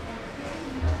power.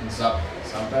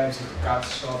 Sometimes it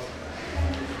cuts short,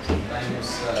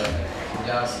 sometimes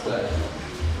just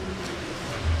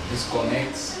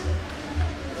disconnects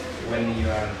when you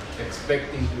are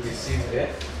expecting to receive the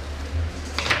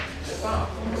power,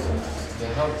 the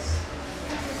helps,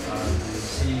 and you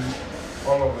see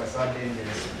all of a sudden there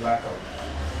is blackout.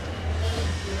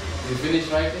 You finish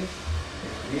writing?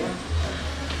 Yeah.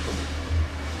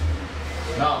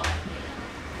 Now,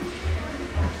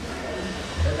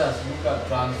 let us look at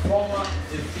transformer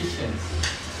efficiency.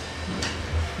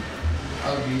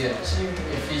 How do we achieve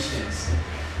efficiency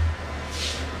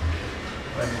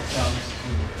when it comes to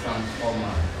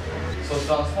transformer? So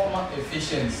transformer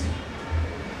efficiency.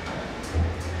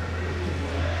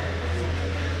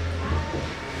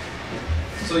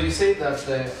 So you say that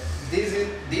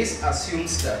this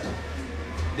assumes that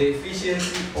the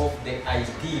efficiency of the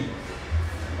ideal,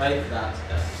 like that.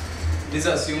 This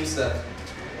assumes that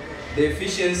the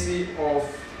efficiency of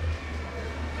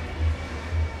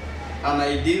an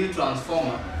ideal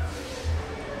transformer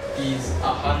is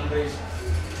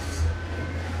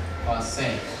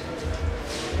 100%.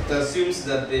 It assumes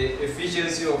that the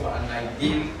efficiency of an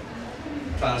ideal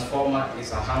transformer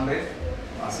is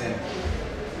 100%.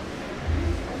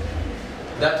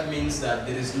 That means that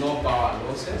there is no power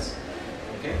losses,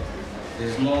 okay? There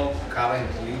is no current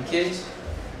leakage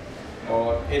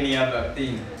or any other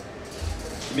thing,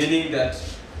 meaning that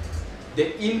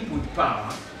the input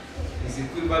power is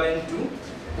equivalent to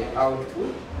the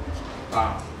output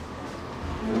power.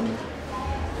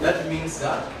 That means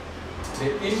that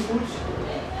the input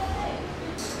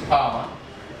power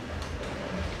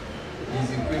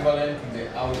is equivalent to the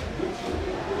output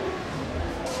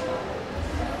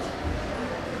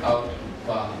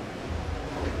power.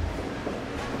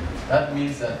 That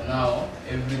means that now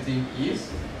everything is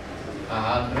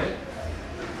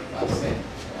 100%.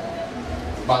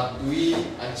 But do we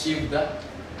achieve that?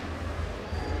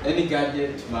 Any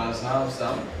gadget must have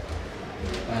some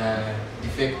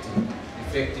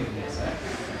effectiveness.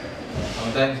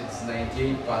 Sometimes it's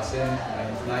 98%,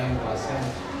 99%.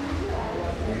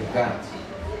 You can't.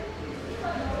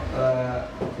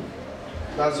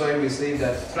 That's why we say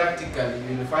that practically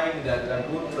you will find that a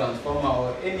good transformer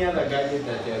or any other gadget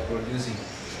that you are producing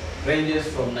ranges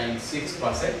from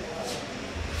 96%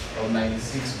 or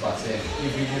 96%.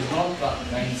 If it is not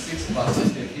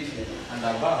 96% efficient and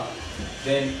above,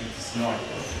 then it is not.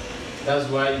 That's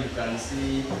why you can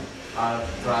see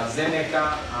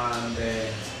AstraZeneca and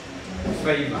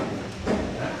Phyics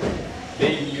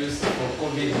being used for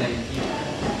COVID-19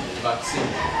 vaccine,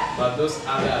 but those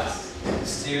others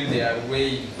still they are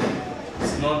way,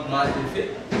 it's not much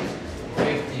effective.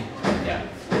 Yeah.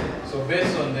 So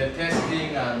based on the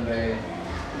testing and the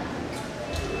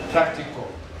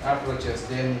practical approaches,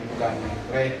 then you can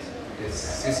rate the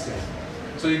system.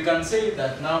 So you can say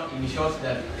that now in short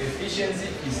that efficiency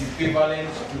is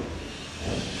equivalent to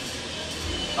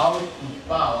output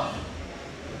power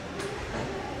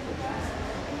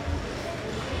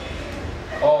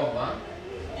over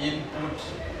input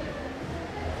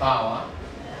power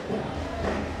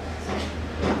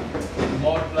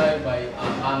multiplied by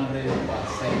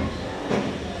 100%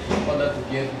 in order to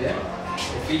get the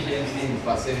efficiency in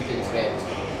percentage rate.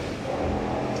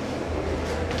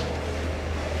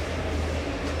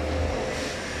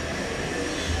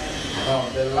 Now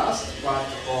the last part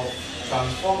of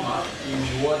transformer is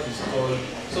what is called,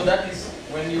 so that is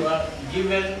when you are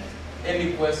given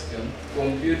any question,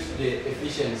 compute the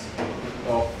efficiency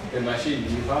of the machine.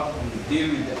 You have to deal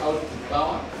with the output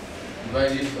power,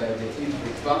 divide it by the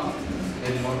input power,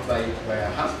 then multiply it by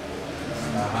 100.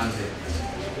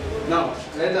 Now,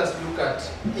 let us look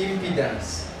at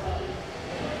impedance.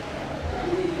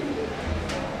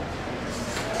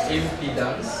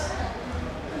 Impedance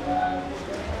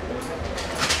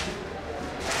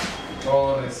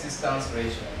or resistance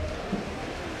ratio.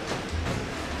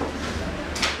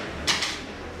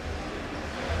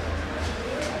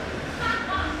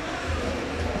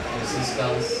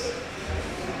 Resistance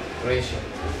ratio.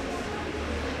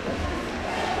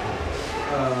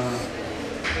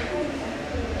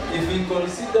 If we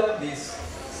consider this,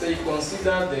 say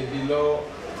consider the below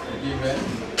given,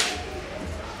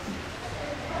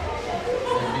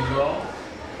 the below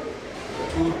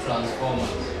two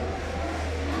transformers.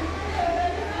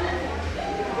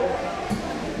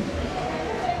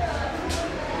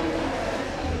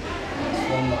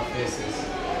 Transformer faces.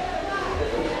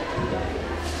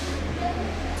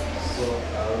 So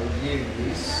I will give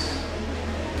this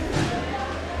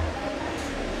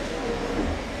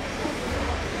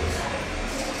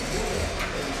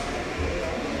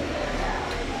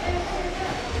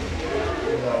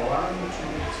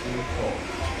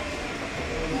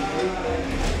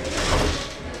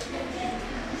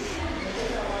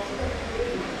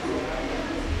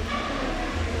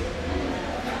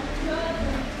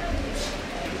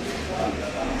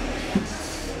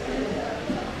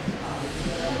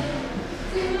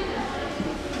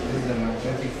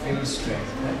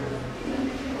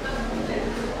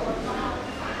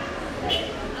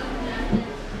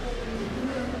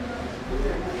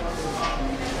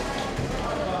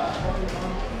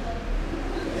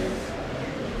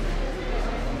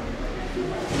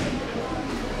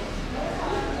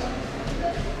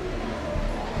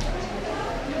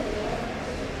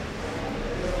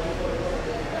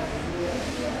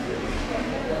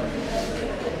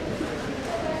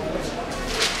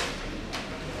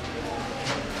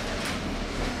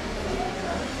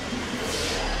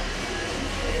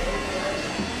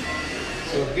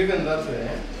So given that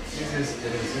way, this is the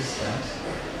resistance,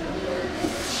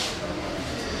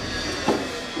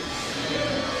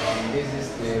 and this is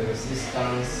the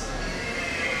resistance.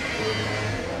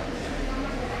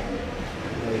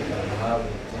 We can have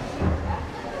it.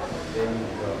 Then we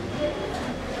go.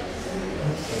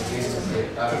 So this is the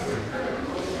RP,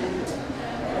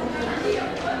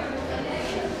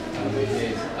 and here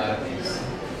is RS.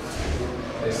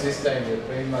 Resistor in the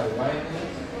primary winding,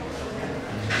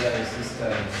 and here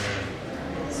resistor in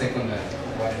the secondary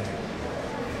winding.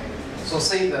 So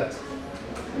say that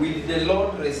with the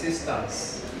load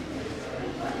resistance,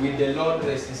 with the load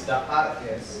resistor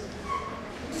RS,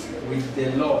 with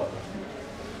the load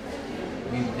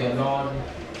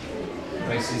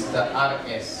resistor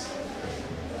RS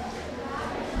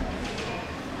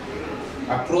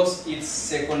across its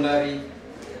secondary,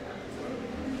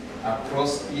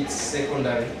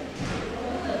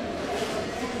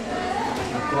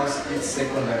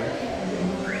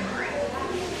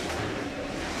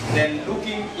 then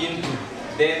looking into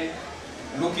the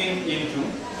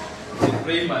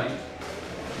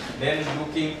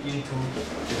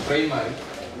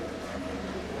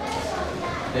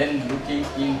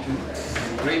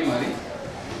primary,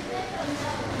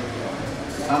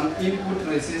 an input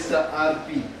resistor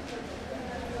RP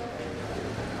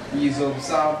is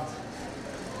observed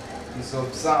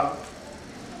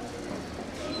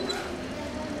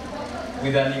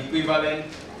with an equivalent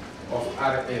of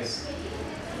RS.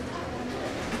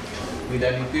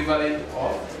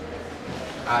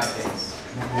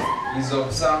 Is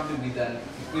observed with an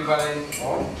equivalent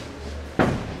of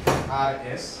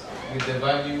RS, with the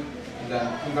value, with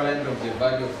an equivalent of the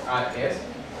value of RS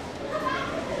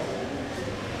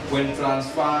when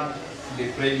transferred to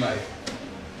the primary.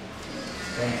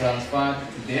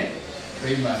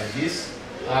 This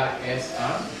RS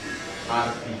and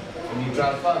RP. When you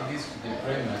transfer this to the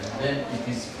primary, then it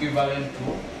is equivalent to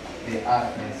the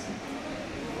RS.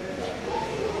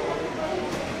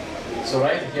 So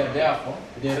right here, therefore,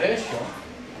 the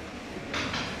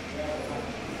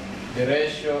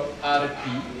ratio RP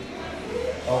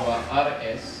over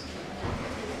RS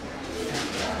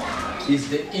is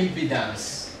the impedance.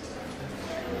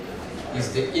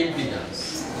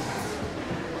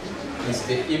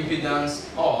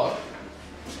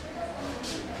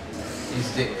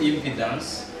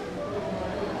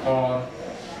 Or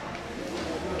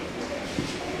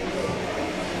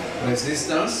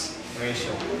resistance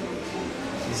ratio.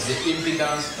 Is the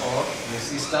impedance or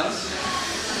resistance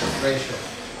ratio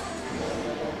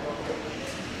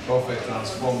of a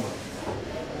transformer.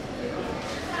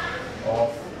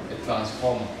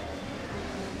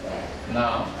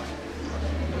 Now,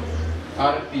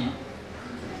 RP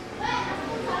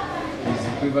is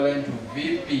equivalent to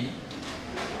VP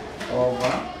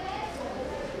over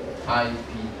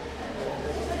IP.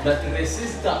 That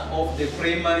resistor of the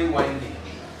primary winding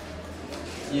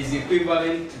is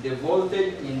equivalent to the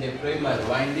voltage in the primary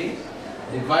winding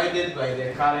divided by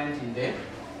the current in the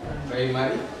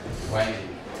primary winding.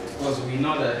 Because we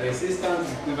know that resistance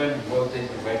is equivalent to voltage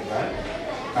divided by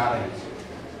current.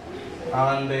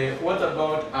 And what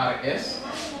about RS?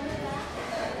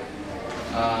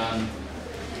 And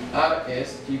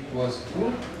RS equals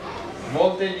to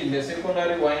voltage in the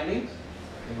secondary winding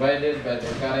divided by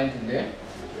the current in the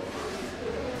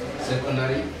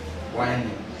secondary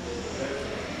winding.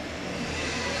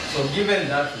 So given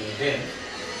that way, then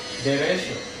the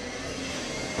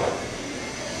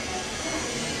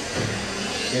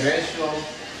ratio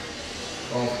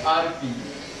of RP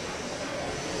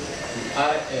to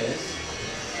RS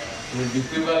will be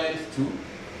equivalent to,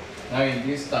 now in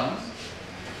these terms,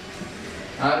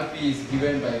 RP is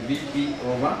given by VP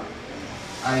over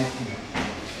IP.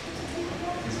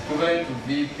 Is equivalent to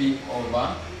VP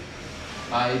over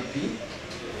IP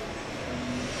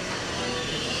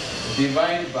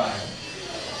divided by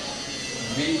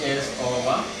Vs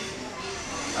over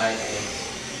Is.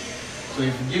 So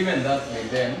if given that way,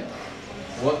 then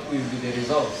what will be the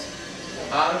results?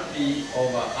 Rp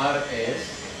over Rs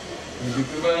is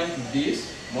equivalent to this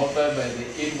multiplied by the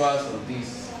inverse of this.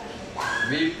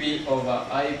 Vp over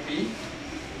Ip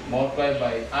multiplied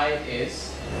by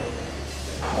Is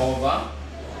over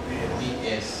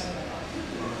Vs.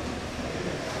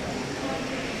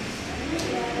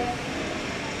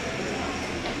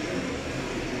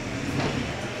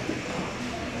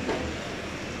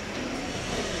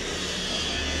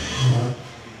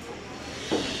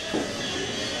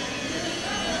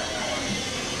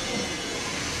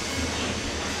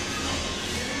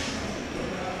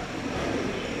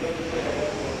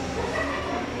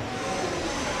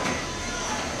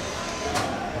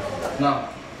 Now,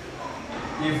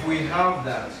 if we have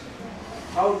that,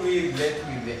 how do we relate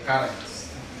with the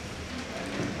currents?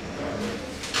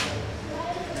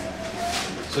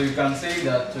 So you can say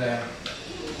that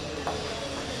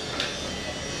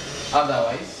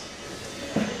otherwise,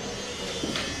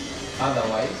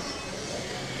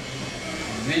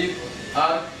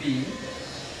 VRP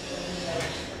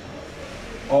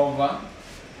over,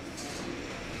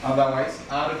 otherwise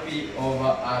RP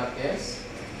over RS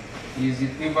is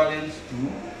equivalent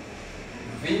to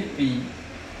VP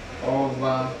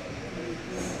over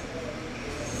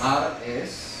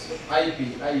RS, IP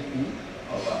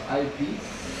over IP,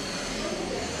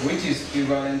 which is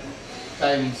equivalent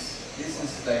times, this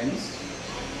is times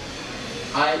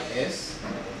IS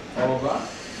over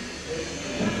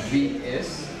VS,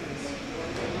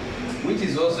 which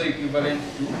is also equivalent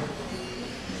to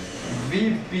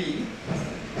VP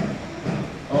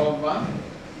over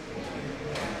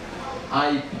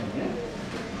IP.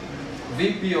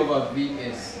 VP over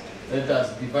VS. Let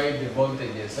us divide the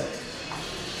voltages.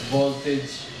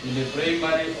 Voltage in the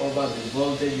primary over the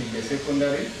voltage in the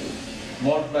secondary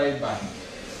multiplied by,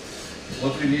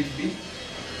 what will it be?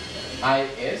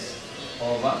 IS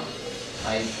over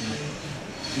IP.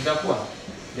 Itakuwa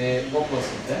the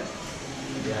opposite,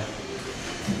 yeah,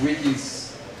 which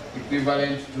is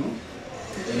equivalent to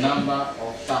the number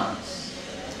of turns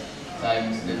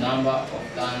times the number of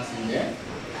turns in the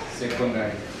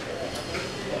secondary.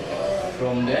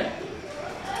 From the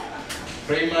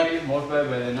primary multiplied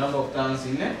by the number of turns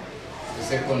in the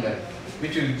secondary,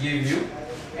 which will give you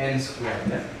n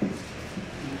squared.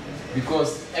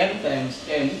 Because n times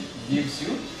n gives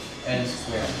you n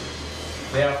squared.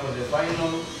 Therefore, the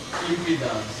final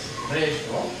impedance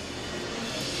ratio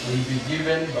will be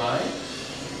given by,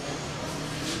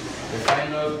 the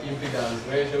final impedance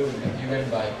ratio will be given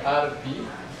by RP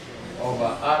over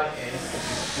RS, which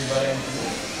is equivalent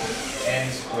to n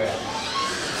squared.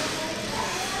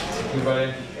 It's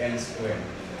equivalent to n squared.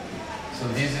 So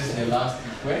this is the last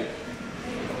equation.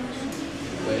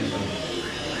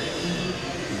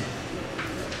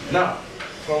 Now,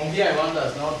 from here I want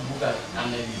us now to look at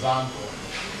an example.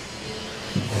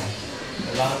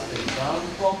 The last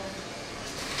example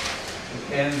to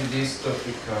end this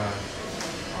topic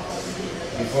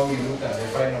before we look at the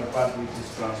final part, which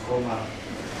is transformer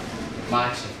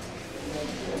matching.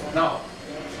 Now,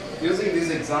 using this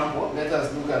example, let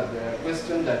us look at the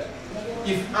question that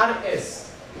if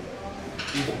RS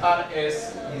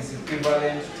is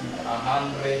equivalent to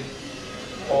 100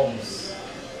 ohms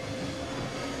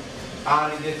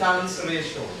and the turns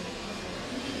ratio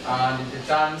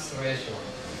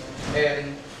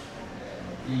N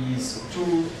is 2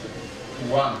 to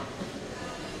 1.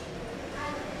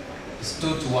 It's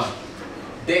 2 to 1.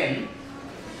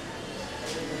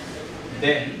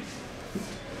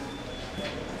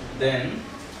 Then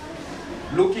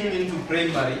looking into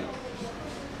primary,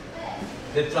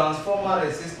 the transformer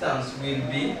resistance will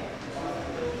be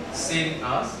seen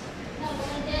as,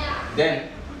 then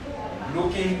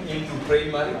looking into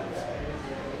primary,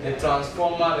 the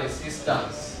transformer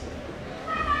resistance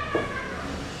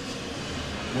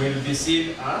will be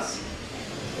seen as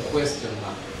a question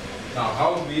mark. Now,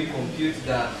 how do we compute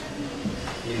that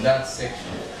in that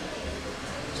section?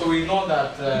 So we know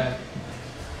that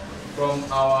from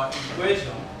our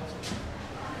equation,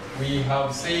 we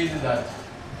have said that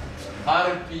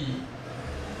RP,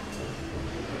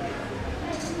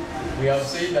 we have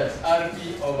said that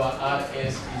RP over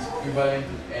RS is equivalent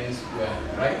to n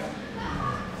squared, right?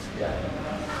 Yeah.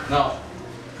 Now,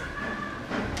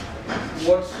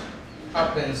 what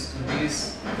happens to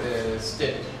this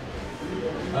step?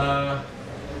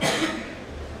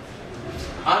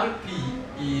 RP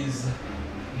is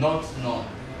not known.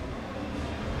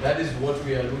 That is what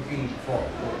we are looking for.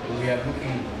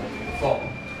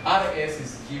 RS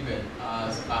is given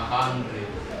as 100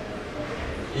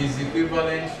 is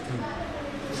equivalent to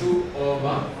 2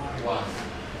 over 1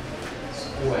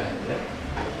 squared.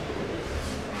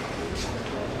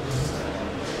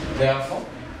 Therefore,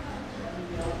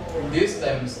 this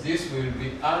times this will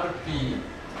be RP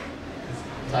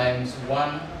times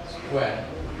 1 squared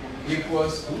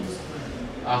equals to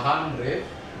 100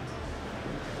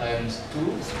 times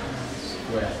 2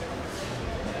 squared.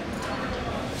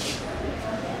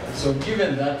 So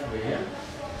given that way,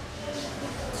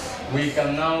 we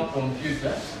can now compute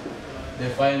the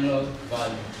final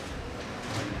value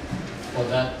for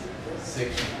that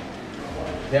section.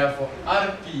 Therefore,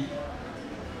 RP,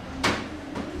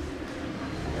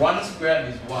 1 squared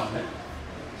is 1,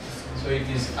 so it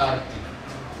is RP,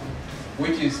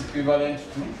 which is equivalent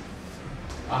to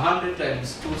 100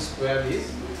 times 2 squared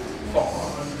is 4.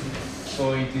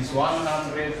 So it is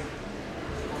 100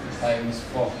 times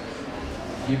 4,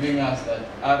 giving us that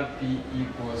Rp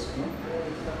equals to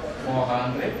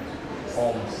 400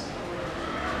 ohms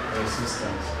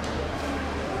resistance.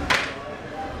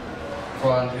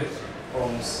 400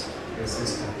 ohms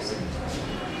resistance.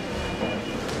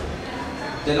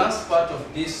 The last part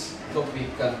of this topic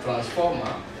and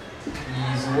transformer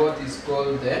is what is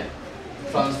called the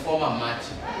transformer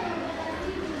matching.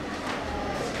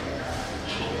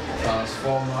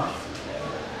 Transformer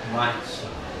matching,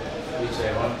 which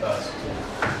I want us to.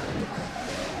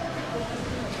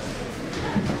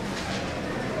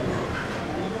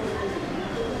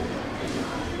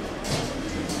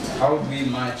 How do we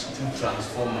match two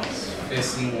transformers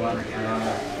facing one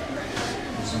another?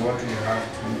 Is what we have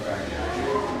to look at.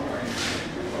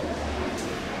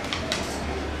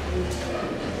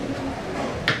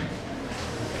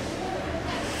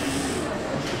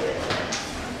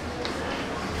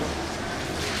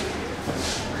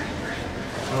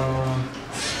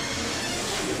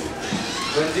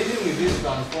 When dealing with this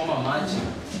transformer matching,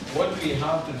 what we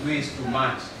have to do is to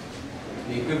match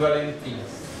the equivalent things.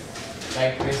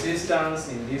 Like resistance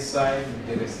in this side,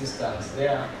 the resistance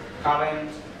there, current,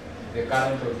 the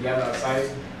current of the other side,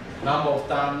 number of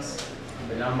turns,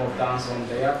 the number of turns on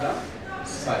the other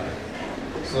side.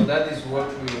 So that is what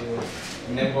will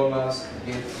enable us to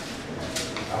get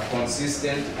a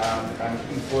consistent and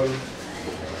equal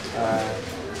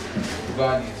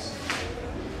values.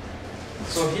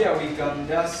 So here we can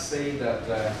just say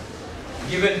that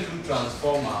given two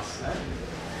transformers,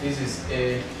 this is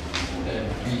A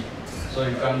and B. So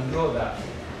you can draw that,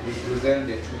 represent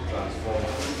the two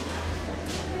transformers.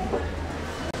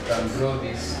 You can draw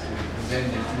this to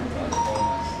represent the two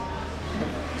transformers.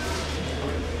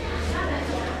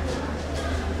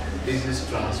 This is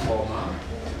transformer.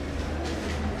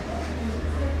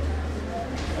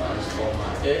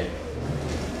 Transformer A.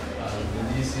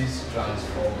 And this is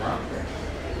transformer.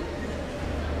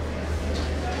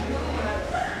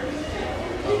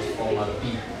 Transformer B.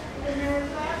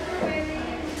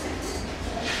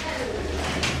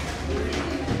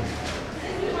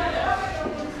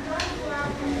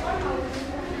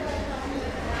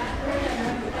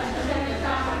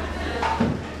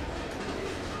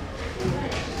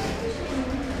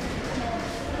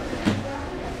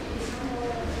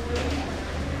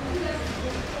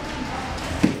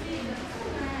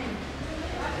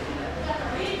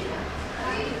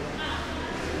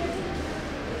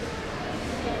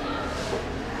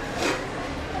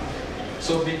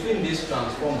 So between these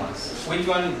transformers, which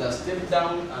one is a step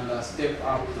down and a step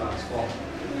up transformer?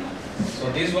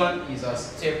 So this one is a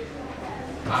step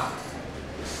up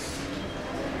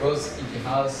because it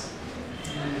has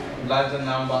larger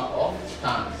number of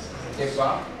turns. Step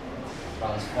up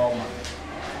transformer.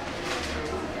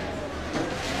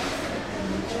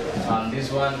 And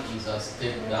this one is a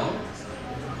step down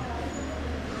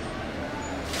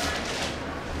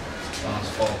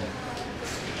transformer.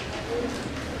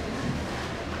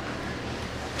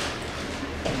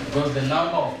 Because the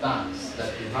number of turns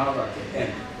that you have at the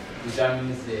end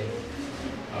determines the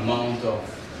amount of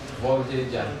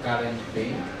voltage and current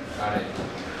being carried.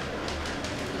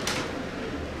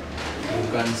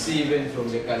 You can see even from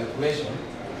the calculation,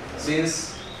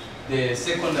 since the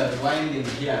secondary winding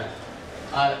here,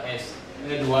 RS,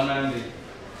 had 100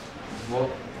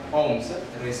 ohms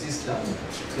resistor,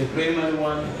 the primary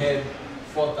one had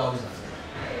 4,000.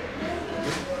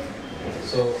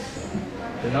 So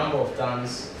the number of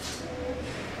turns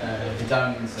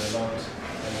determines a lot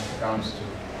when it comes to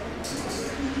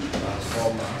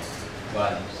transformer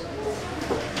values.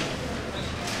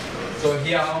 So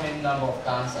here, how many number of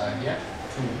turns are here?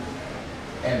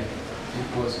 2. N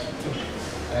equals to 2.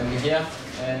 And here,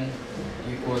 N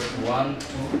equals to 1, 2,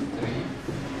 3,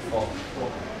 4.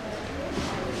 4.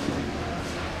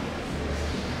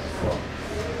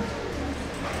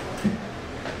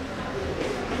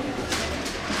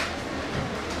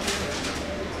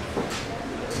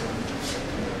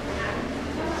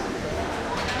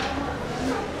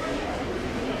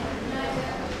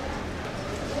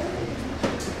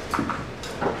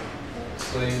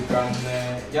 So you can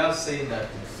just say that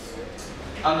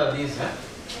under this,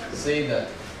 say that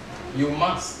you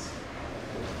must.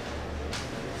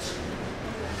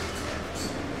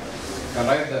 You can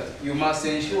write that you must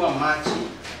ensure matching.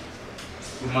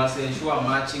 You must ensure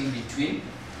matching between.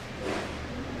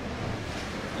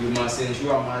 You must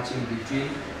ensure matching between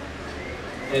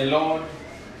a load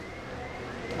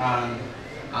and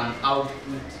an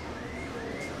output.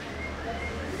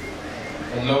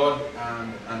 A load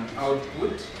and an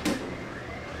output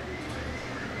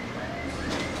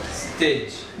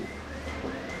stage.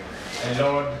 A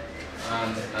load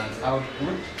and an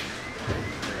output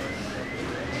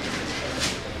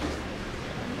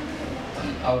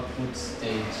output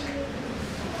stage.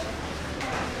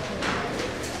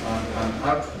 An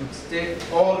output stage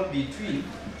or between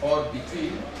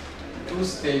two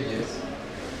stages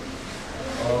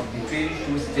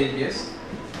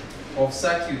of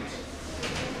circuit.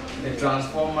 The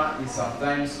transformer is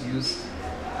sometimes used,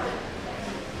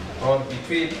 or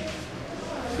between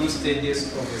two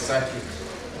stages of a circuit.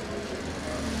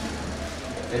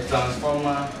 The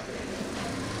transformer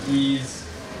is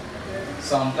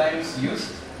sometimes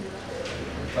used.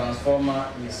 The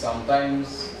transformer is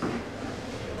sometimes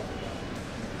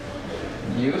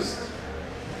used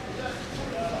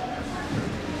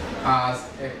as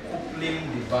a coupling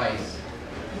device.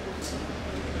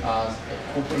 A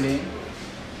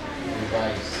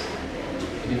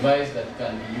device that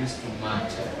can be used to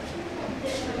match.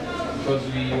 Because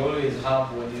we always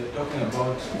have, when you're talking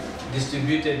about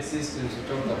distributed systems, we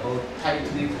talk about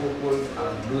tightly coupled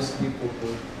and loosely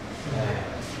coupled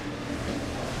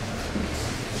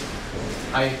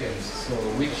items, so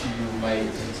which you might,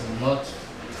 it's not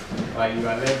by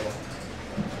your level.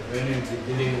 When you'll be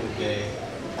dealing with the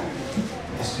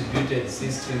distributed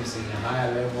systems in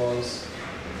higher levels,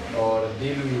 or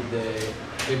deal with the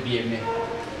ABMA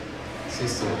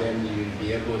system, then you'll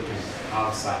be able to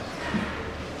have such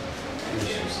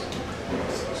issues.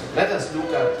 So let us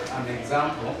look at an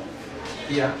example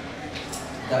here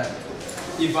that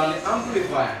if an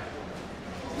amplifier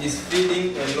is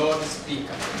feeding a loud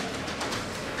speaker,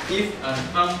 if an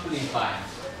amplifier,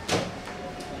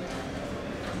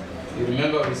 you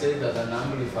remember we said that an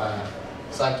amplifier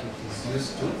circuit is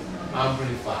used to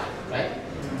amplify, right?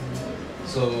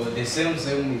 So the same is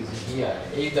here,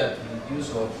 either to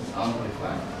reduce or to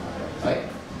amplify, right?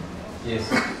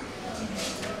 Yes.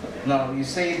 Now you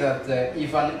say that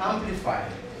if an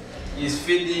amplifier is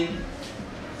feeding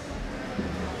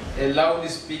a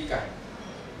loudspeaker,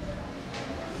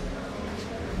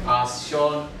 as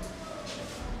shown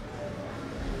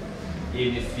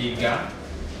in figure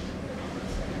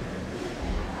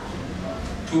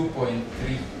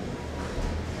 2.3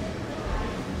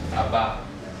 above.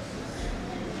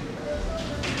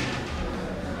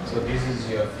 So this is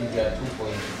your figure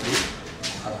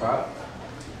 2.3 above.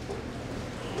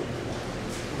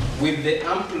 With the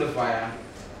amplifier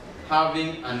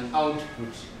having an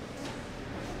output,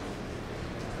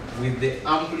 with the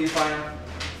amplifier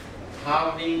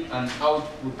having an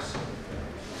output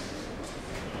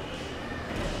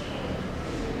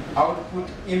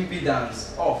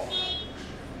impedance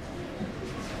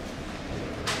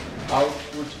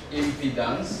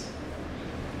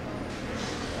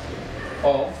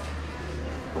of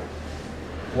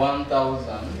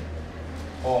 1000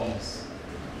 ohms.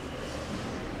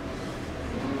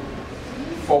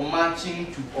 For matching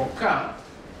to occur,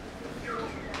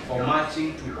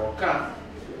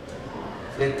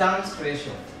 the turns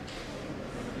ratio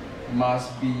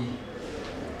must be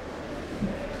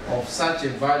of such a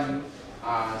value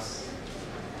as,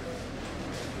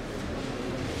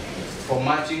 for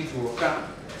matching to occur,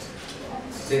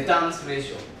 the turns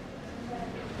ratio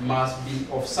must be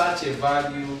of such a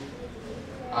value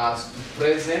as to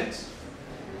present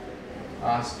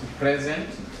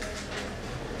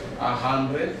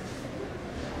 100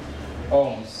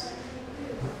 ohms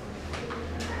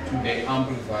to the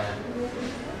amplifier.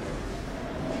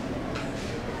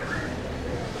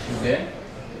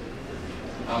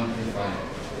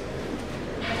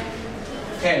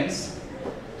 Hence,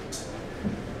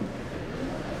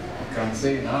 you can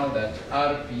say now that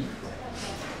Rp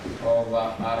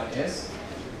over Rs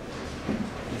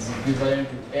is equivalent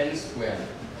to n squared,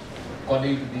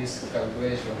 according to this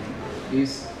calculation,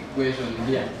 this equation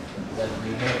here that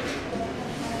we have,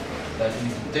 that we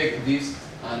take this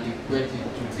and equate it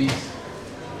to this.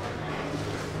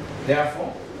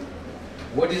 Therefore,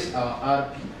 what is our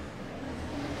Rp?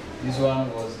 This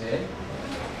one was the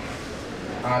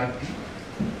Rp.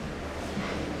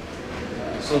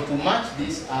 So to match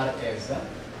this Rs,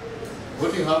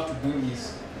 what you have to do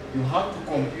is you have to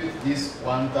compute this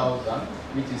 1000,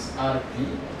 which is Rp,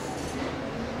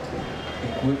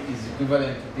 is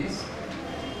equivalent to this,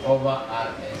 over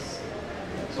Rs.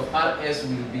 So Rs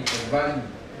will be a value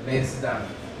less than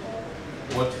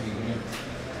what we need.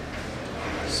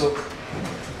 So to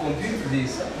compute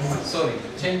this,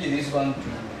 change this one to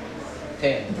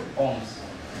 10 ohms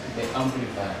to the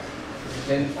amplifier.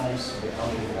 10 ohms to the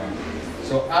amplifier.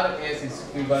 So Rs is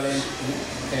equivalent to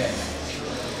 10.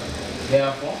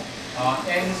 Therefore, our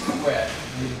n squared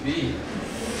will be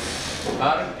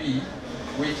Rp,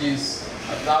 which is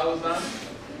 1000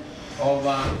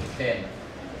 over 10.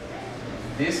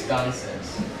 This cancels.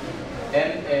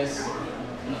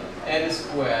 N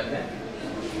squared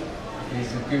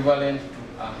is equivalent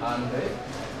to 100,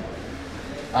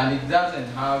 and it doesn't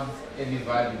have any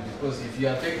value, because if you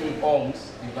are taking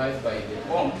ohms divided by the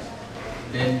ohms,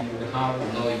 then you will have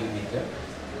no unit.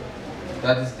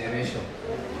 That is the ratio.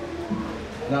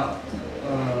 Now,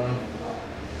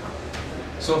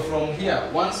 so from here,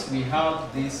 once we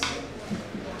have this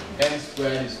n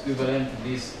squared is equivalent to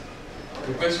this,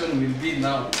 the question will be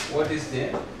now, what is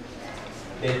the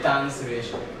turns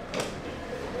ratio?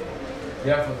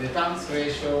 Therefore, the turns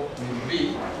ratio will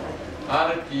be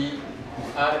Rp to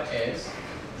Rs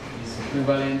is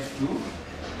equivalent to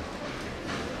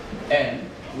n,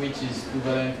 which is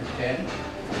equivalent to 10 to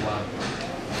 1.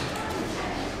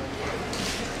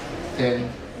 10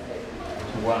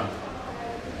 to 1.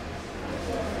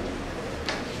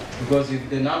 Because if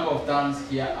the number of turns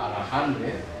here are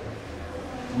 100,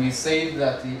 we say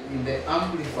that in the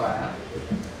amplifier,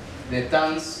 the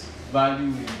turns value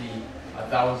will be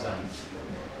 1,000.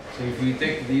 So if we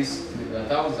take this with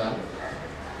 1,000,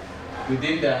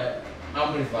 within the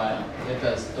amplifier, let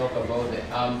us talk about the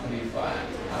amplifier.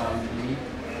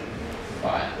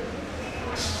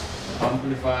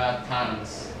 Amplifier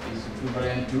turns is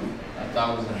equivalent to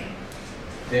 1,000.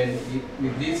 Then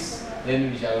with this,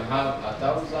 then we shall have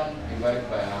 1,000 divided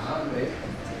by 100 to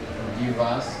give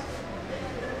us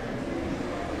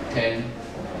 10 to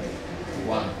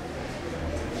 1.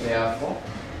 Therefore,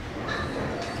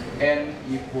 n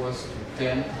equals to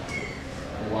 10 to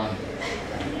 1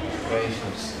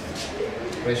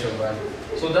 ratio value.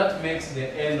 So that makes the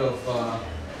end of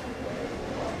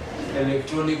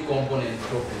electronic component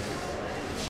topic.